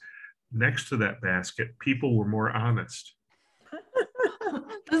eyeballs next to that basket, people were more honest.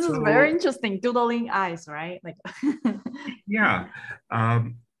 This is very interesting, doodling eyes, right? Like yeah.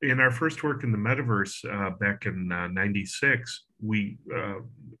 In our first work in the Metaverse back in '96, we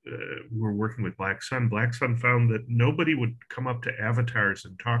were working with Black Sun. Black Sun found that nobody would come up to avatars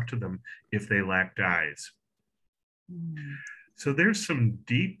and talk to them if they lacked eyes. So there's some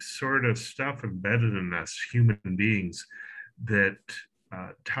deep sort of stuff embedded in us human beings that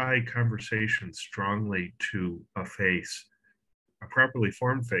tie conversation strongly to a face, a properly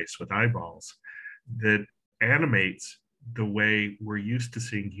formed face with eyeballs that animates the way we're used to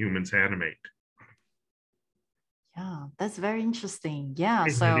seeing humans animate. Yeah, that's very interesting. Yeah,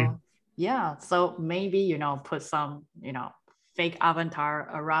 so maybe, put some, fake avatar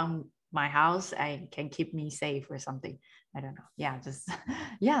around my house and can keep me safe or something. I don't know.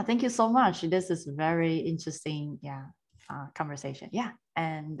 Yeah, thank you so much. This is very interesting, conversation. Yeah,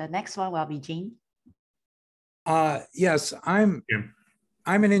 and the next one will be Gene. Yes, I'm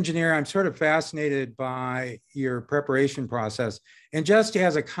an engineer. I'm sort of fascinated by your preparation process. And just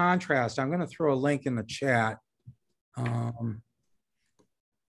as a contrast, I'm going to throw a link in the chat.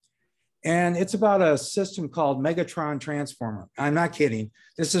 And it's about a system called Megatron Transformer. I'm not kidding.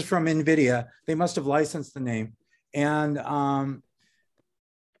 This is from NVIDIA. They must have licensed the name. And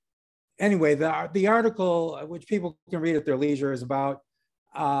anyway, the article, which people can read at their leisure, is about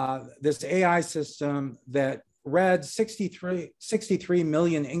this AI system that read 63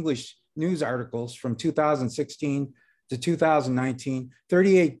 million English news articles from 2016 to 2019,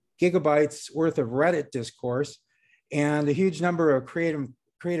 38 gigabytes worth of Reddit discourse, and a huge number of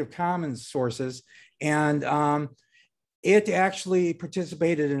Creative Commons sources. And it actually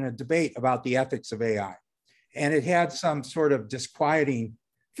participated in a debate about the ethics of AI. And it had some sort of disquieting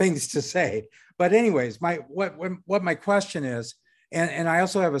things to say. But anyways, what my question is, and I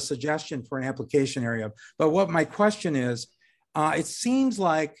also have a suggestion for an application area, but what my question is, it seems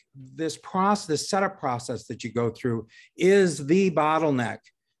like this setup process that you go through is the bottleneck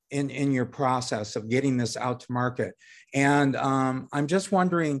in your process of getting this out to market. And I'm just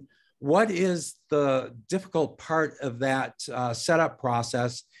wondering, what is the difficult part of that setup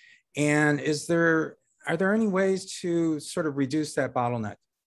process? And are there any ways to sort of reduce that bottleneck?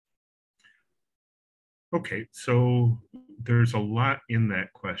 Okay, so there's a lot in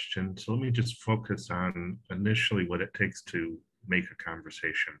that question. So let me just focus on initially what it takes to make a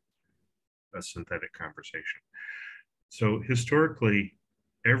conversation, a synthetic conversation. So historically,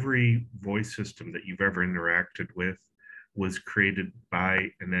 every voice system that you've ever interacted with was created by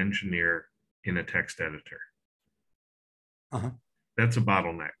an engineer in a text editor. That's a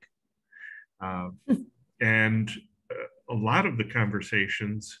bottleneck. And a lot of the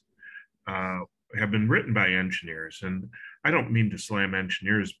conversations have been written by engineers. And I don't mean to slam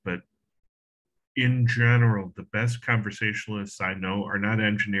engineers, but in general, the best conversationalists I know are not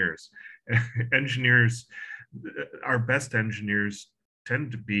engineers. Engineers our best engineers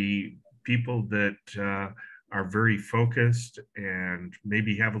tend to be people that are very focused and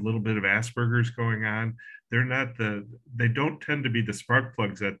maybe have a little bit of Asperger's going on. They don't tend to be the spark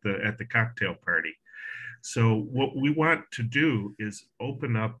plugs at the cocktail party. So what we want to do is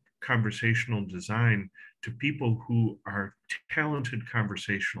open up conversational design to people who are talented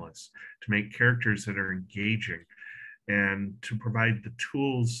conversationalists, to make characters that are engaging, and to provide the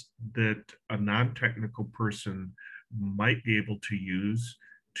tools that a non-technical person might be able to use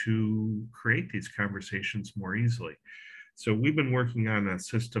to create these conversations more easily. So we've been working on a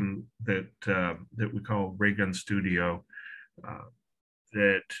system that we call Ray Gun Studio,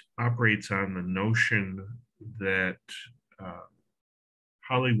 that operates on the notion that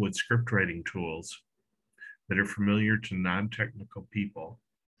Hollywood script writing tools that are familiar to non-technical people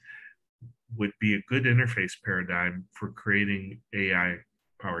would be a good interface paradigm for creating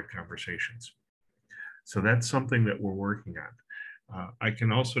AI-powered conversations. So that's something that we're working on. I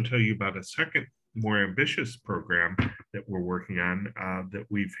can also tell you about a second, more ambitious program that we're working on that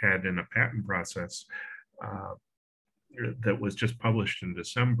we've had in a patent process that was just published in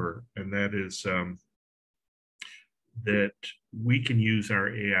December, and that is that we can use our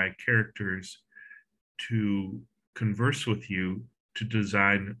AI characters to converse with you to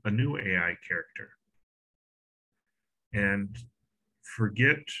design a new AI character. And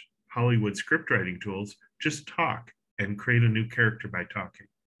forget Hollywood script writing tools, just talk and create a new character by talking.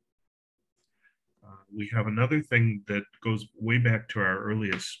 We have another thing that goes way back to our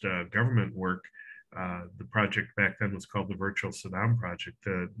earliest government work. The project back then was called the Virtual Saddam Project.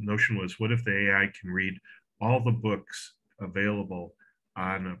 The notion was, what if the AI can read all the books available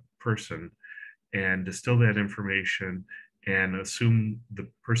on a person and distill that information and assume the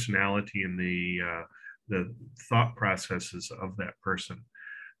personality and the thought processes of that person.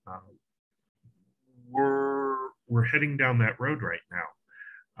 We're heading down that road right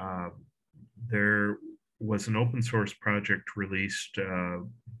now. There was an open source project released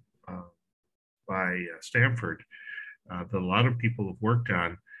by Stanford that a lot of people have worked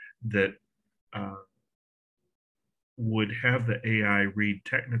on that would have the AI read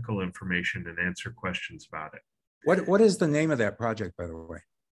technical information and answer questions about it. What is the name of that project, by the way?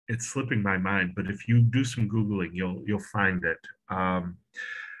 It's slipping my mind, but if you do some Googling, you'll find it.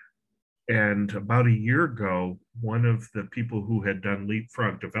 And about a year ago, one of the people who had done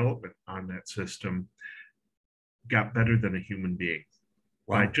leapfrog development on that system got better than a human being.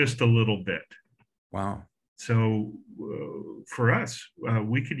 Wow. By just a little bit. Wow. So for us,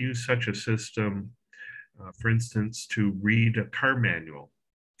 we could use such a system, for instance, to read a car manual.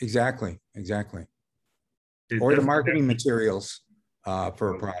 Exactly. Or the marketing materials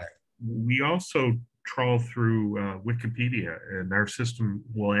for a product. We also trawl through Wikipedia, and our system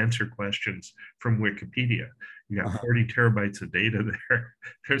will answer questions from Wikipedia. You got 40 terabytes of data there.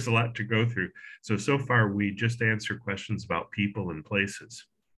 There's a lot to go through. So far, we just answer questions about people and places.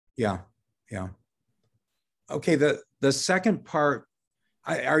 Yeah. Okay, the second part,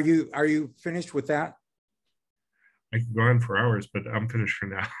 are you finished with that? I can go on for hours, but I'm finished for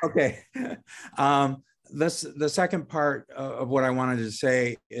now. Okay. The second part of what I wanted to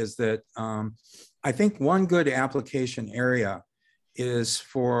say is that I think one good application area is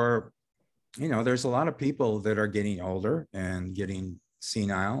for, there's a lot of people that are getting older and getting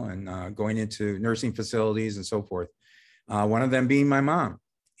senile and going into nursing facilities and so forth. One of them being my mom.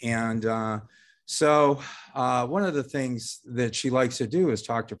 And so one of the things that she likes to do is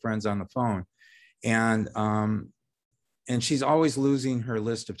talk to friends on the phone. And she's always losing her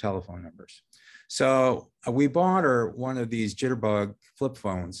list of telephone numbers. So we bought her one of these Jitterbug flip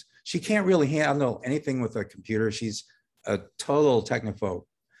phones. She can't really handle anything with a computer. She's a total technophobe.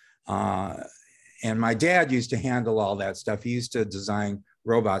 And my dad used to handle all that stuff. He used to design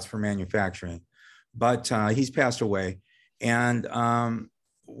robots for manufacturing, but he's passed away. And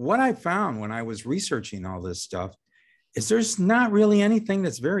what I found when I was researching all this stuff is there's not really anything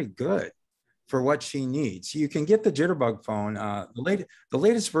that's very good for what she needs. You can get the Jitterbug phone. The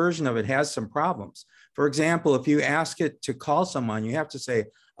latest version of it has some problems. For example, if you ask it to call someone, you have to say,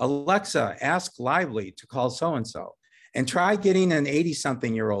 Alexa, ask Lively to call so-and-so. And try getting an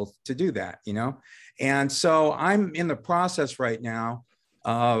 80-something-year-old to do that, And so I'm in the process right now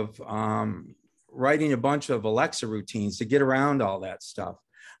of writing a bunch of Alexa routines to get around all that stuff.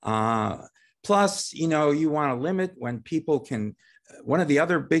 Plus, you want to limit when people can. One of the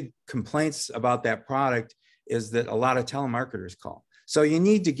other big complaints about that product is that a lot of telemarketers call. So you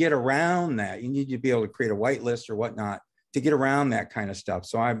need to get around that. You need to be able to create a whitelist or whatnot to get around that kind of stuff.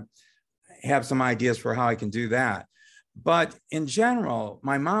 So I have some ideas for how I can do that. But in general,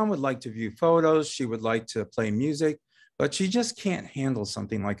 my mom would like to view photos. She would like to play music, but she just can't handle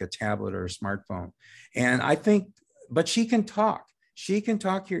something like a tablet or a smartphone. And I think, but she can talk. She can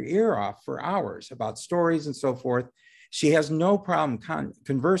talk your ear off for hours about stories and so forth. She has no problem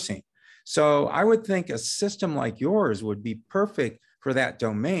conversing. So I would think a system like yours would be perfect for that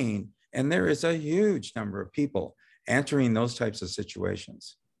domain. And there is a huge number of people entering those types of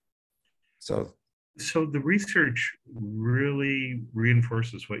situations. So the research really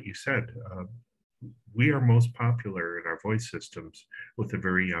reinforces what you said. We are most popular in our voice systems with the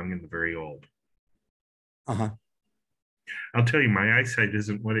very young and the very old. Uh-huh. I'll tell you, my eyesight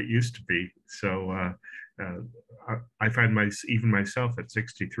isn't what it used to be. So I find even myself at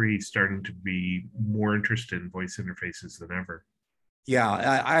 63 starting to be more interested in voice interfaces than ever.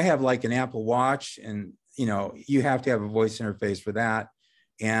 Yeah, I have like an Apple Watch, and you have to have a voice interface for that.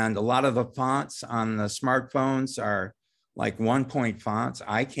 And a lot of the fonts on the smartphones are like 1-point fonts.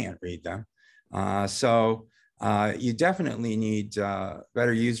 I can't read them. So you definitely need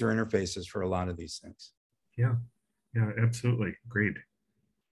better user interfaces for a lot of these things. Yeah, absolutely. Agreed.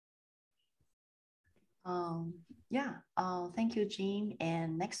 Thank you, Jim.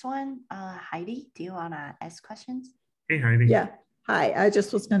 And next one, Heidi, do you want to ask questions? Hey, Heidi. Yeah. Hi, I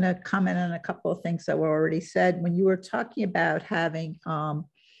just was going to comment on a couple of things that were already said. When you were talking about having,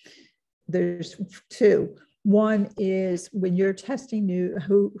 there's two. One is when you're testing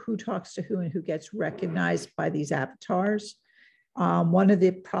who talks to who and who gets recognized by these avatars. One of the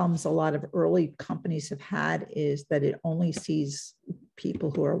problems a lot of early companies have had is that it only sees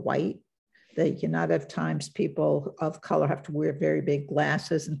people who are white. That at times people of color have to wear very big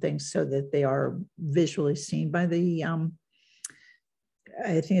glasses and things so that they are visually seen by the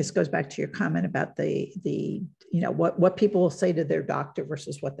I think this goes back to your comment about the what people will say to their doctor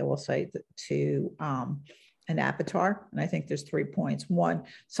versus what they will say to an avatar. And I think there's 3 points. One,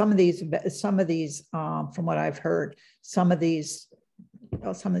 some of these from what I've heard, some of this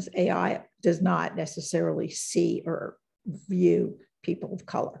AI does not necessarily see or view people of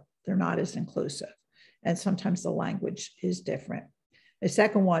color. They're not as inclusive. And sometimes the language is different. The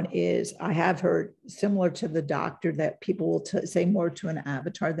second one is I have heard similar to the doctor that people will say more to an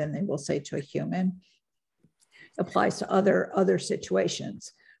avatar than they will say to a human. Applies to other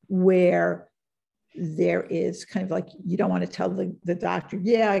situations where there is kind of like, you don't want to tell the doctor,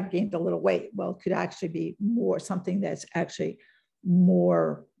 yeah, I gained a little weight. Well, it could actually be more something that's actually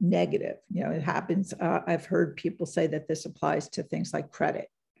more negative. It happens. I've heard people say that this applies to things like credit.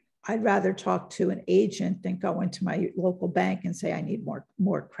 I'd rather talk to an agent than go into my local bank and say, I need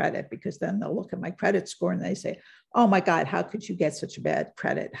more credit, because then they'll look at my credit score and they say, oh my God, how could you get such a bad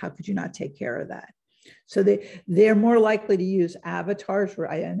credit? How could you not take care of that? So they're more likely to use avatars,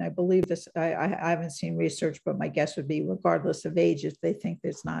 and I believe this, I haven't seen research, but my guess would be regardless of age, if they think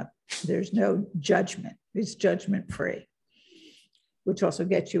there's no judgment, it's judgment free, which also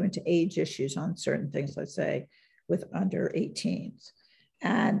gets you into age issues on certain things, let's say with under 18s.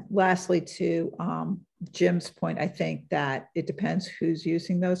 And lastly, to Jim's point, I think that it depends who's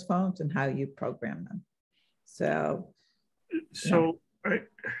using those phones and how you program them. So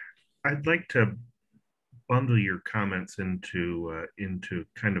I'd like to bundle your comments into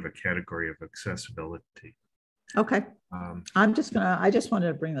kind of a category of accessibility. Okay. I just wanted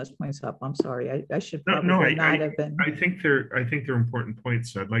to bring those points up. I'm sorry. I should probably not have been. I think they're important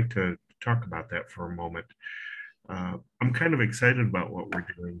points. So I'd like to talk about that for a moment. I'm kind of excited about what we're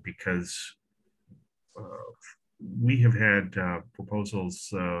doing because we have had proposals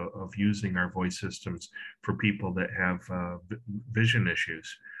of using our voice systems for people that have vision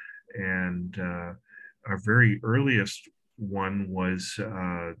issues. And our very earliest one was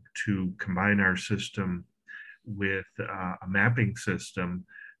to combine our system with a mapping system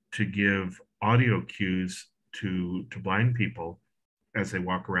to give audio cues to blind people as they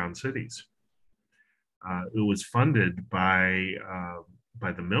walk around cities. It was funded by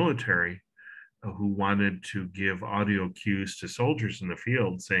the military, who wanted to give audio cues to soldiers in the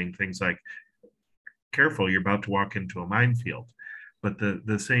field, saying things like, careful, you're about to walk into a minefield. But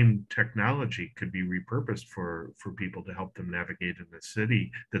the same technology could be repurposed for people to help them navigate in the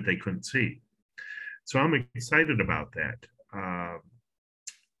city that they couldn't see. So I'm excited about that.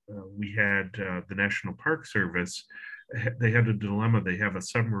 We had the National Park Service. They had a dilemma. They have a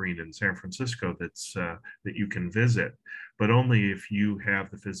submarine in San Francisco that you can visit, but only if you have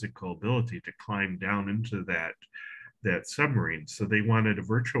the physical ability to climb down into that submarine. So they wanted a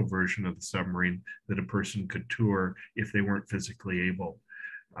virtual version of the submarine that a person could tour if they weren't physically able.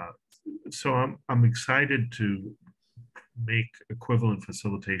 So I'm excited to make equivalent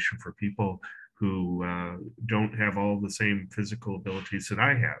facilitation for people who don't have all the same physical abilities that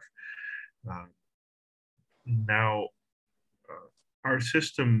I have. Now, our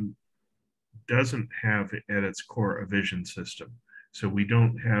system doesn't have at its core a vision system. So we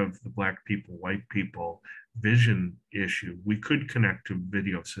don't have the black people, white people vision issue. We could connect to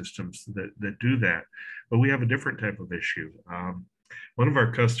video systems that do that, but we have a different type of issue. One of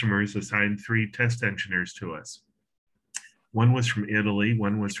our customers assigned 3 test engineers to us. One was from Italy,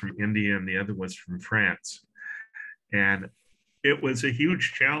 one was from India, and the other was from France. And it was a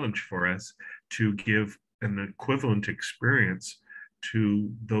huge challenge for us to give an equivalent experience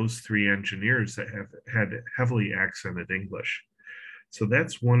to those 3 engineers that have had heavily accented English. So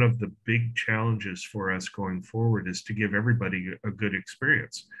that's one of the big challenges for us going forward, is to give everybody a good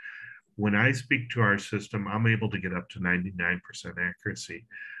experience. When I speak to our system, I'm able to get up to 99% accuracy.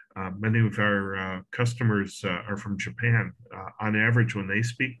 Many of our customers are from Japan. On average, when they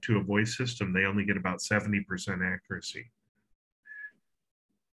speak to a voice system, they only get about 70% accuracy.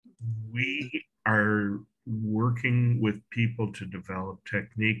 We are working with people to develop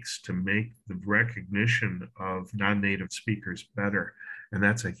techniques to make the recognition of non-native speakers better. And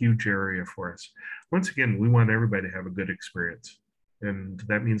that's a huge area for us. Once again, we want everybody to have a good experience. And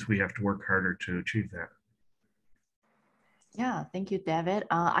that means we have to work harder to achieve that. Yeah, thank you, David.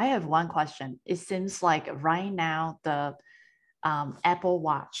 I have one question. It seems like right now the Apple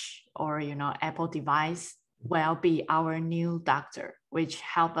Watch or Apple device will be our new doctor, which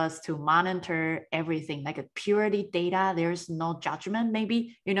help us to monitor everything like a purity data. There's no judgment.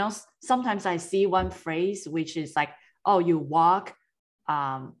 Maybe sometimes I see one phrase which is like, oh, you walk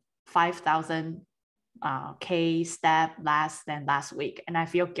 5,000 K step less than last week, and I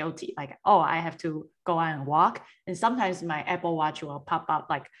feel guilty, like, oh, I have to go out and walk. And sometimes my Apple Watch will pop up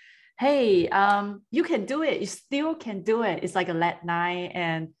like, hey, you can do it, you still can do it. It's like a late night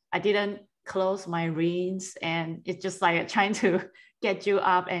and I didn't close my rings, and it's just like trying to get you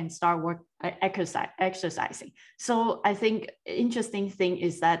up and start exercising. So I think interesting thing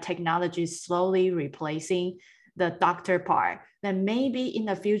is that technology is slowly replacing the doctor part. Then maybe in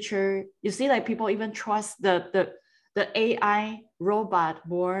the future, you see like people even trust the AI robot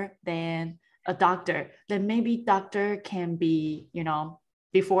more than a doctor. Then maybe doctor can be,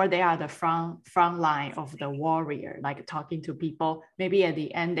 before they are the front line of the warrior, like talking to people. Maybe at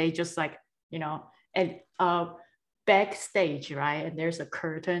the end they just like, at backstage, right? And there's a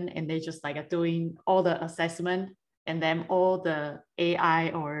curtain and they just like doing all the assessment, and then all the AI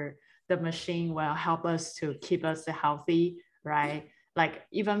or the machine will help us to keep us healthy, right? Like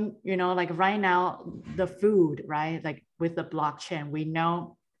even, like right now, the food, right? Like with the blockchain, we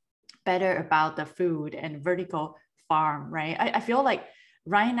know better about the food and vertical farm, right? I feel like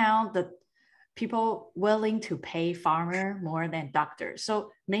right now, the people willing to pay farmer more than doctors.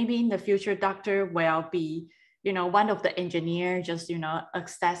 So maybe in the future, doctor will be, one of the engineer just,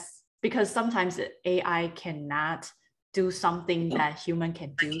 access, because sometimes AI cannot do something that human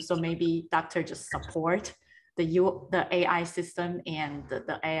can do. So maybe doctor just support the AI system, and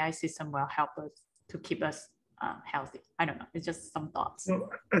the AI system will help us to keep us healthy. I don't know. It's just some thoughts. Well,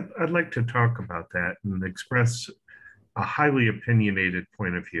 I'd like to talk about that and express a highly opinionated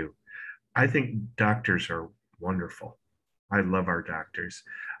point of view. I think doctors are wonderful. I love our doctors.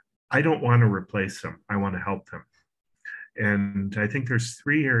 I don't want to replace them. I want to help them. And I think there's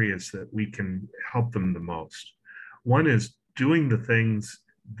 3 areas that we can help them the most. One is doing the things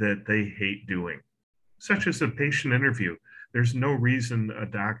that they hate doing, such as a patient interview. There's no reason a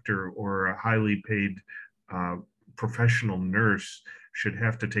doctor or a highly paid professional nurse should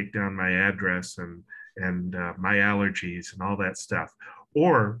have to take down my address and my allergies and all that stuff.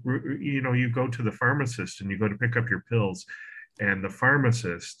 Or, you go to the pharmacist and you go to pick up your pills, and the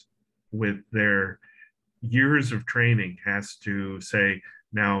pharmacist with their years of training has to say,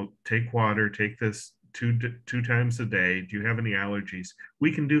 now take water, take this two times a day. Do you have any allergies?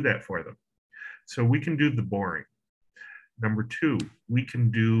 We can do that for them. So we can do the boring. Number 2, we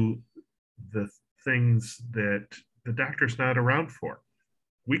can do the things that the doctor's not around for.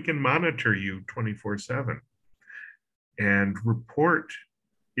 We can monitor you 24/7 and report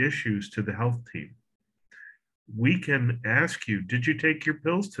issues to the health team. We can ask you, did you take your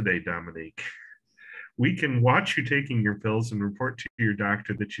pills today, Dominique? We can watch you taking your pills and report to your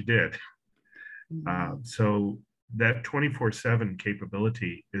doctor that you did. So that 24/7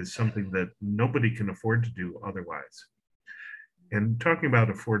 capability is something that nobody can afford to do otherwise. And talking about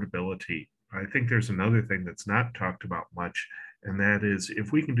affordability, I think there's another thing that's not talked about much, and that is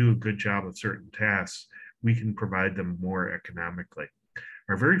if we can do a good job of certain tasks, we can provide them more economically.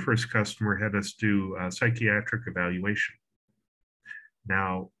 Our very first customer had us do a psychiatric evaluation.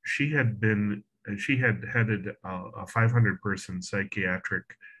 Now, she had been she had headed a 500-person psychiatric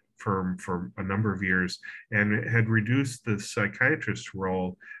firm for a number of years and had reduced the psychiatrist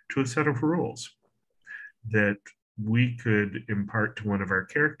role to a set of rules that we could impart to one of our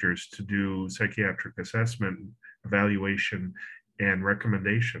characters to do psychiatric assessment, evaluation, and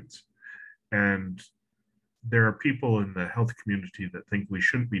recommendations. And there are people in the health community that think we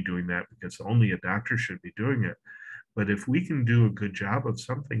shouldn't be doing that because only a doctor should be doing it. But if we can do a good job of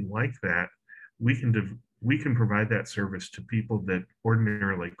something like that, we can provide that service to people that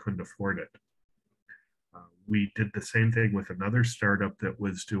ordinarily couldn't afford it. We did the same thing with another startup that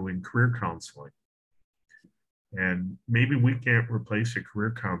was doing career counseling. And maybe we can't replace a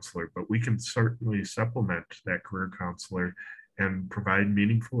career counselor, but we can certainly supplement that career counselor and provide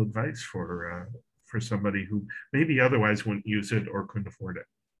meaningful advice for somebody who maybe otherwise wouldn't use it or couldn't afford it.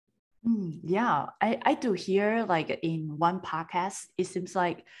 Yeah, I do hear like in one podcast, it seems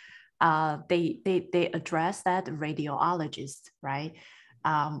like they address that radiologists, right?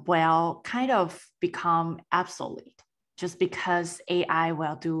 Will kind of become obsolete just because AI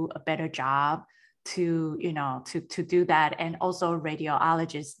will do a better job to do that. And also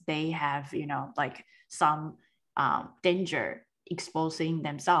radiologists, they have like some danger exposing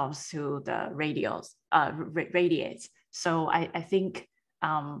themselves to the radiates. So I think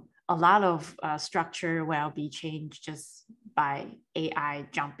a lot of structure will be changed just by AI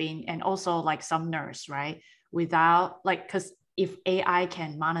jumping, and also like some nurse, right? Without like, because if AI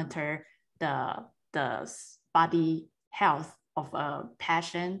can monitor the body health of a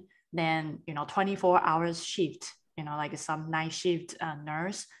patient, then 24 hours shift, like some night shift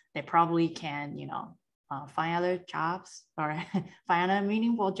nurse, they probably can find other jobs or find other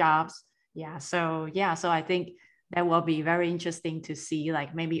meaningful jobs. So I think that will be very interesting to see,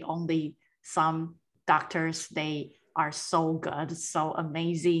 like maybe only some doctors, they are so good, so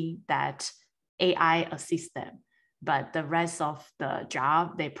amazing that AI assists them, but the rest of the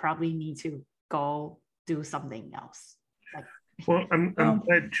job, they probably need to go do something else. Well, I'm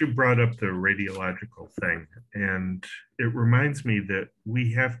glad you brought up the radiological thing. And it reminds me that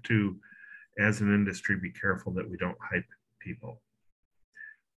we have to, as an industry, be careful that we don't hype people.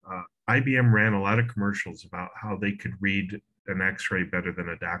 IBM ran a lot of commercials about how they could read an X-ray better than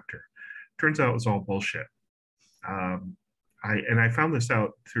a doctor. Turns out it was all bullshit. I found this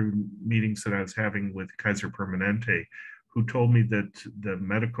out through meetings that I was having with Kaiser Permanente, who told me that the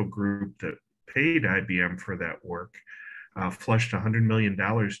medical group that paid IBM for that work flushed $100 million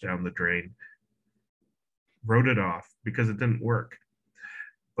down the drain, wrote it off because it didn't work.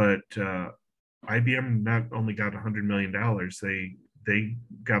 But IBM not only got $100 million, they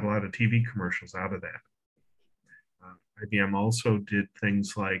got a lot of TV commercials out of that. IBM also did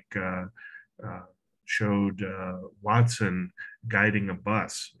things like showed Watson guiding a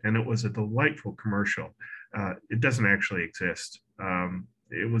bus, and it was a delightful commercial. It doesn't actually exist.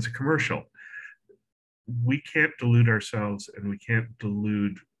 It was a commercial. We can't delude ourselves, and we can't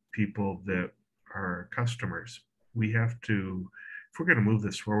delude people that are customers. We have to, if we're going to move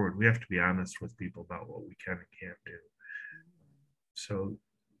this forward, we have to be honest with people about what we can and can't do. So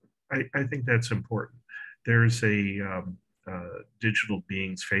I think that's important. There's a Digital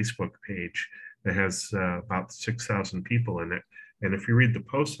Beings Facebook page that has about 6,000 people in it. And if you read the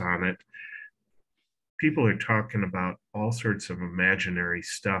posts on it, people are talking about all sorts of imaginary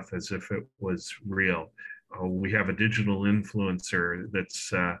stuff as if it was real. We have a digital influencer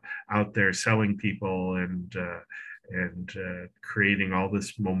that's out there selling people and creating all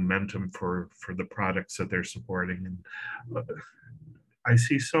this momentum for the products that they're supporting. And I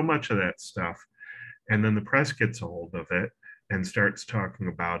see so much of that stuff. And then the press gets a hold of it and starts talking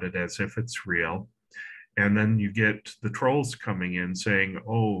about it as if it's real. And then you get the trolls coming in saying,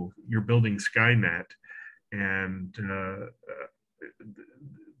 oh, you're building Skynet. And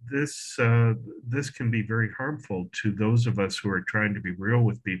this can be very harmful to those of us who are trying to be real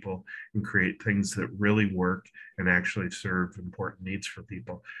with people and create things that really work and actually serve important needs for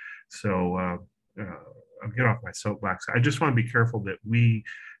people. So I'll get off my soapbox. I just want to be careful that we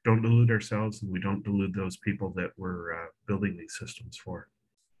don't delude ourselves and we don't delude those people that we're building these systems for.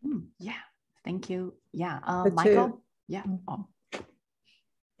 Yeah, thank you. Yeah, Michael? Yeah. Oh.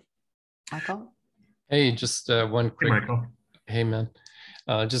 Michael? Hey, just one quick. Hey, Michael. Hey, man.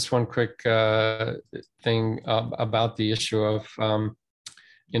 Just one quick thing about the issue of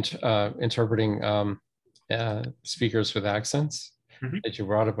interpreting speakers with accents that you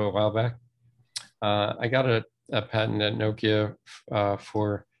brought up a while back. I got a patent at Nokia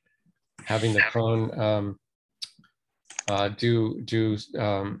for having the phone do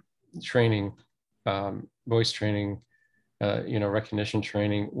training, voice training recognition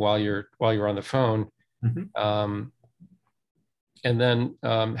training while you're on the phone. Mm-hmm. And then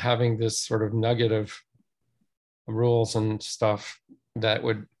having this sort of nugget of rules and stuff that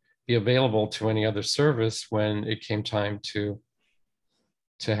would be available to any other service when it came time to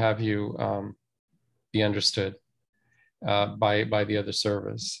have you be understood by the other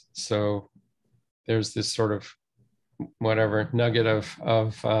service. So there's this sort of whatever nugget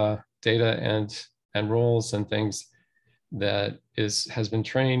of data and rules and things that has been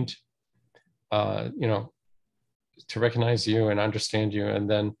trained, to recognize you and understand you. And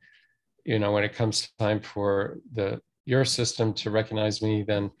then, when it comes time for your system to recognize me,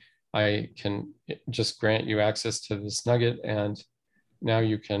 then I can just grant you access to this nugget, and now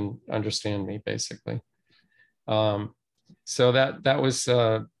you can understand me, basically. So that was,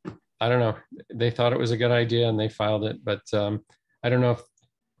 I don't know, they thought it was a good idea and they filed it, but I don't know if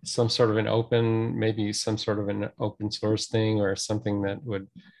some sort of maybe some sort of an open source thing or something that would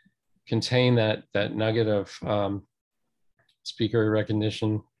contain that nugget of speaker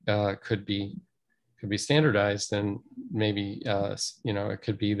recognition could be standardized, and maybe it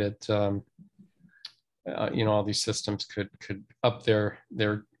could be that all these systems could up their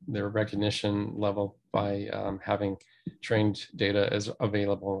recognition level by having trained data as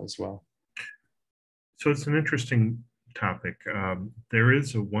available as well. So it's an interesting topic. There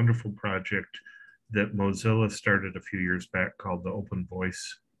is a wonderful project that Mozilla started a few years back called the Open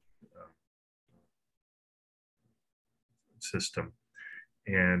Voice system.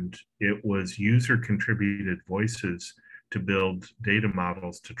 And it was user contributed voices to build data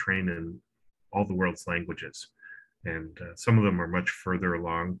models to train in all the world's languages. And some of them are much further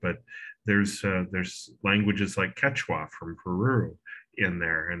along, but there's languages like Quechua from Peru in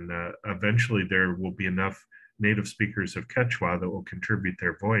there. And eventually there will be enough native speakers of Quechua that will contribute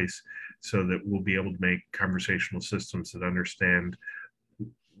their voice so that we'll be able to make conversational systems that understand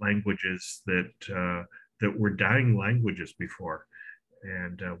languages that were dying languages before.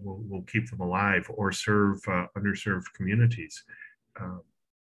 And we'll keep them alive or serve underserved communities.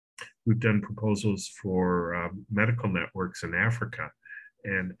 We've done proposals for medical networks in Africa,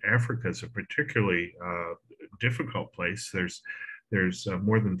 and Africa is a particularly difficult place. There's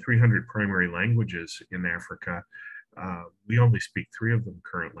more than 300 primary languages in Africa. We only speak 3 of them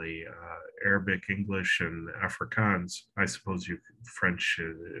currently: Arabic, English, and Afrikaans. I suppose French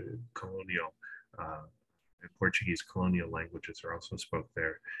colonial and Portuguese colonial languages are also spoke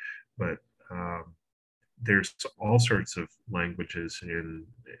there, but there's all sorts of languages in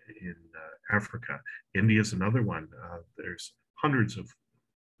Africa. India is another one. There's hundreds of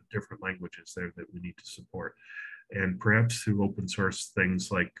different languages there that we need to support, and perhaps through open source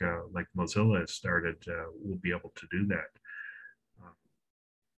things like Mozilla has started, we'll be able to do that.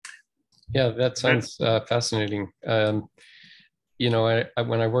 Yeah, that sounds fascinating. When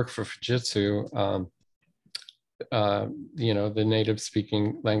I worked for Fujitsu, the native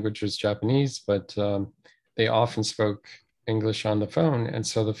speaking language was Japanese, but they often spoke English on the phone. And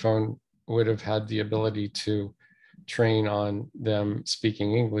so the phone would have had the ability to train on them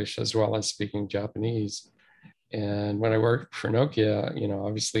speaking English as well as speaking Japanese. And when I worked for Nokia,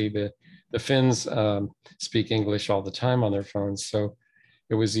 obviously the Finns speak English all the time on their phones. So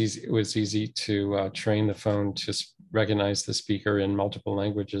it was easy to train the phone to recognize the speaker in multiple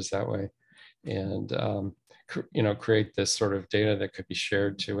languages that way. And create this sort of data that could be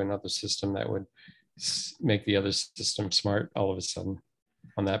shared to another system that would make the other system smart all of a sudden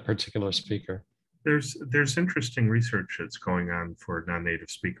on that particular speaker. There's interesting research that's going on for non-native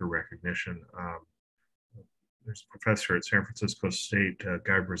speaker recognition. There's a professor at San Francisco State,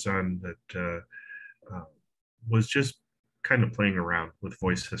 Guy Brazon, that was just kind of playing around with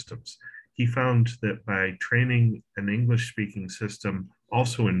voice systems. He found that by training an English-speaking system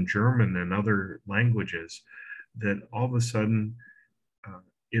also in German and other languages, that all of a sudden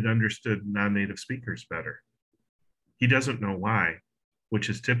it understood non-native speakers better. He doesn't know why, which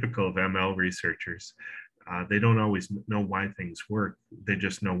is typical of ML researchers. They don't always know why things work. They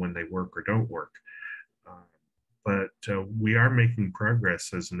just know when they work or don't work. But we are making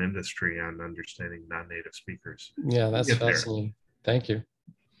progress as an industry on understanding non-native speakers. Yeah, that's fascinating. Thank you.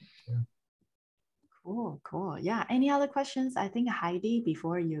 Yeah. Cool. Yeah. Any other questions? I think Heidi,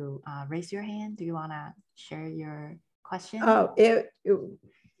 before you raise your hand, do you want to share your question? Oh,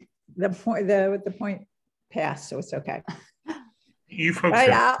 the point passed, so it's okay. You folks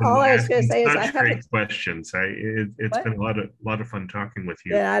all I was going to say is I have great questions. It's been a lot of fun talking with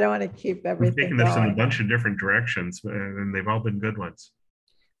you. Yeah, I don't want to keep everything We've taken this in a bunch of different directions, and they've all been good ones.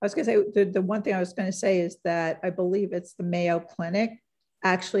 I was going to say the one thing I was going to say is that I believe it's the Mayo Clinic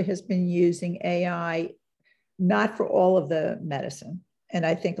actually has been using AI not for all of the medicine. And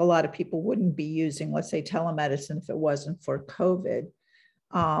I think a lot of people wouldn't be using, let's say, telemedicine if it wasn't for COVID.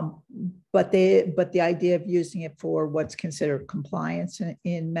 But the idea of using it for what's considered compliance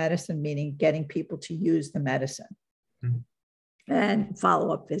in medicine, meaning getting people to use the medicine and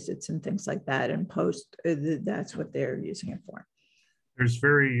follow-up visits and things like that, and that's what they're using it for. There's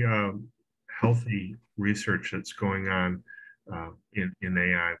very healthy research that's going on in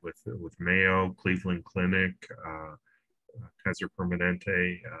AI with Mayo, Cleveland Clinic, Kaiser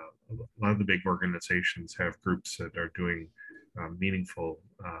Permanente. A lot of the big organizations have groups that are doing meaningful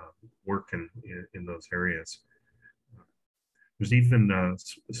work in those areas. There's even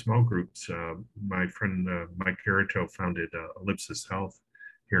small groups. My friend Mike Garito founded Ellipsis Health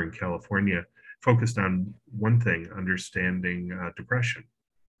here in California, focused on one thing, understanding depression,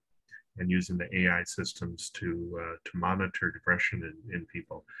 and using the AI systems to monitor depression in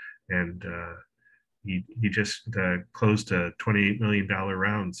people. And he just closed a $28 million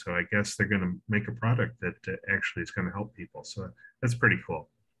round. So I guess they're going to make a product that actually is going to help people. So that's pretty cool.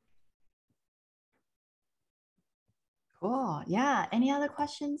 Cool. Yeah. Any other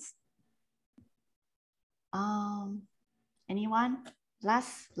questions? Anyone?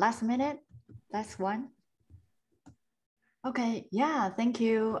 Last minute? Last one? Okay. Yeah. Thank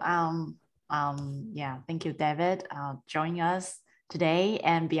you. Yeah. Thank you, David, joining us today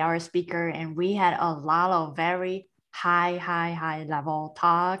and be our speaker. And we had a lot of very high level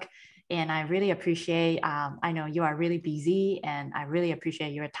talk. And I really appreciate, I know you are really busy, and I really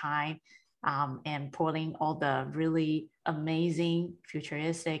appreciate your time and pulling all the really amazing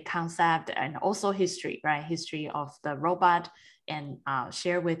futuristic concept and also history, right? History of the robot, and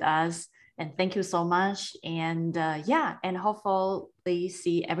share with us. And thank you so much. And yeah, and hopefully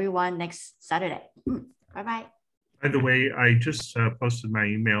see everyone next Saturday. Bye-bye. By the way, I just posted my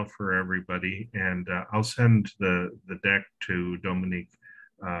email for everybody, and I'll send the deck to Dominique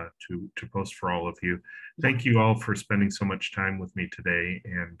to post for all of you. Thank you all for spending so much time with me today.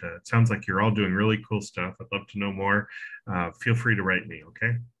 And it sounds like you're all doing really cool stuff. I'd love to know more. Feel free to write me,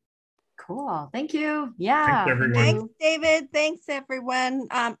 okay? Cool. Thank you. Yeah. Thanks, everyone. Thanks, David. Thanks, everyone.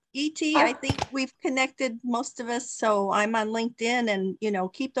 E.T., I think we've connected most of us. So I'm on LinkedIn, and, you know,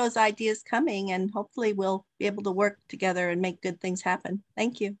 keep those ideas coming, and hopefully we'll be able to work together and make good things happen.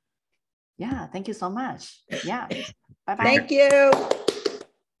 Thank you. Yeah. Thank you so much. Yeah. Bye-bye. Thank you.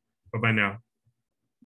 Bye-bye now.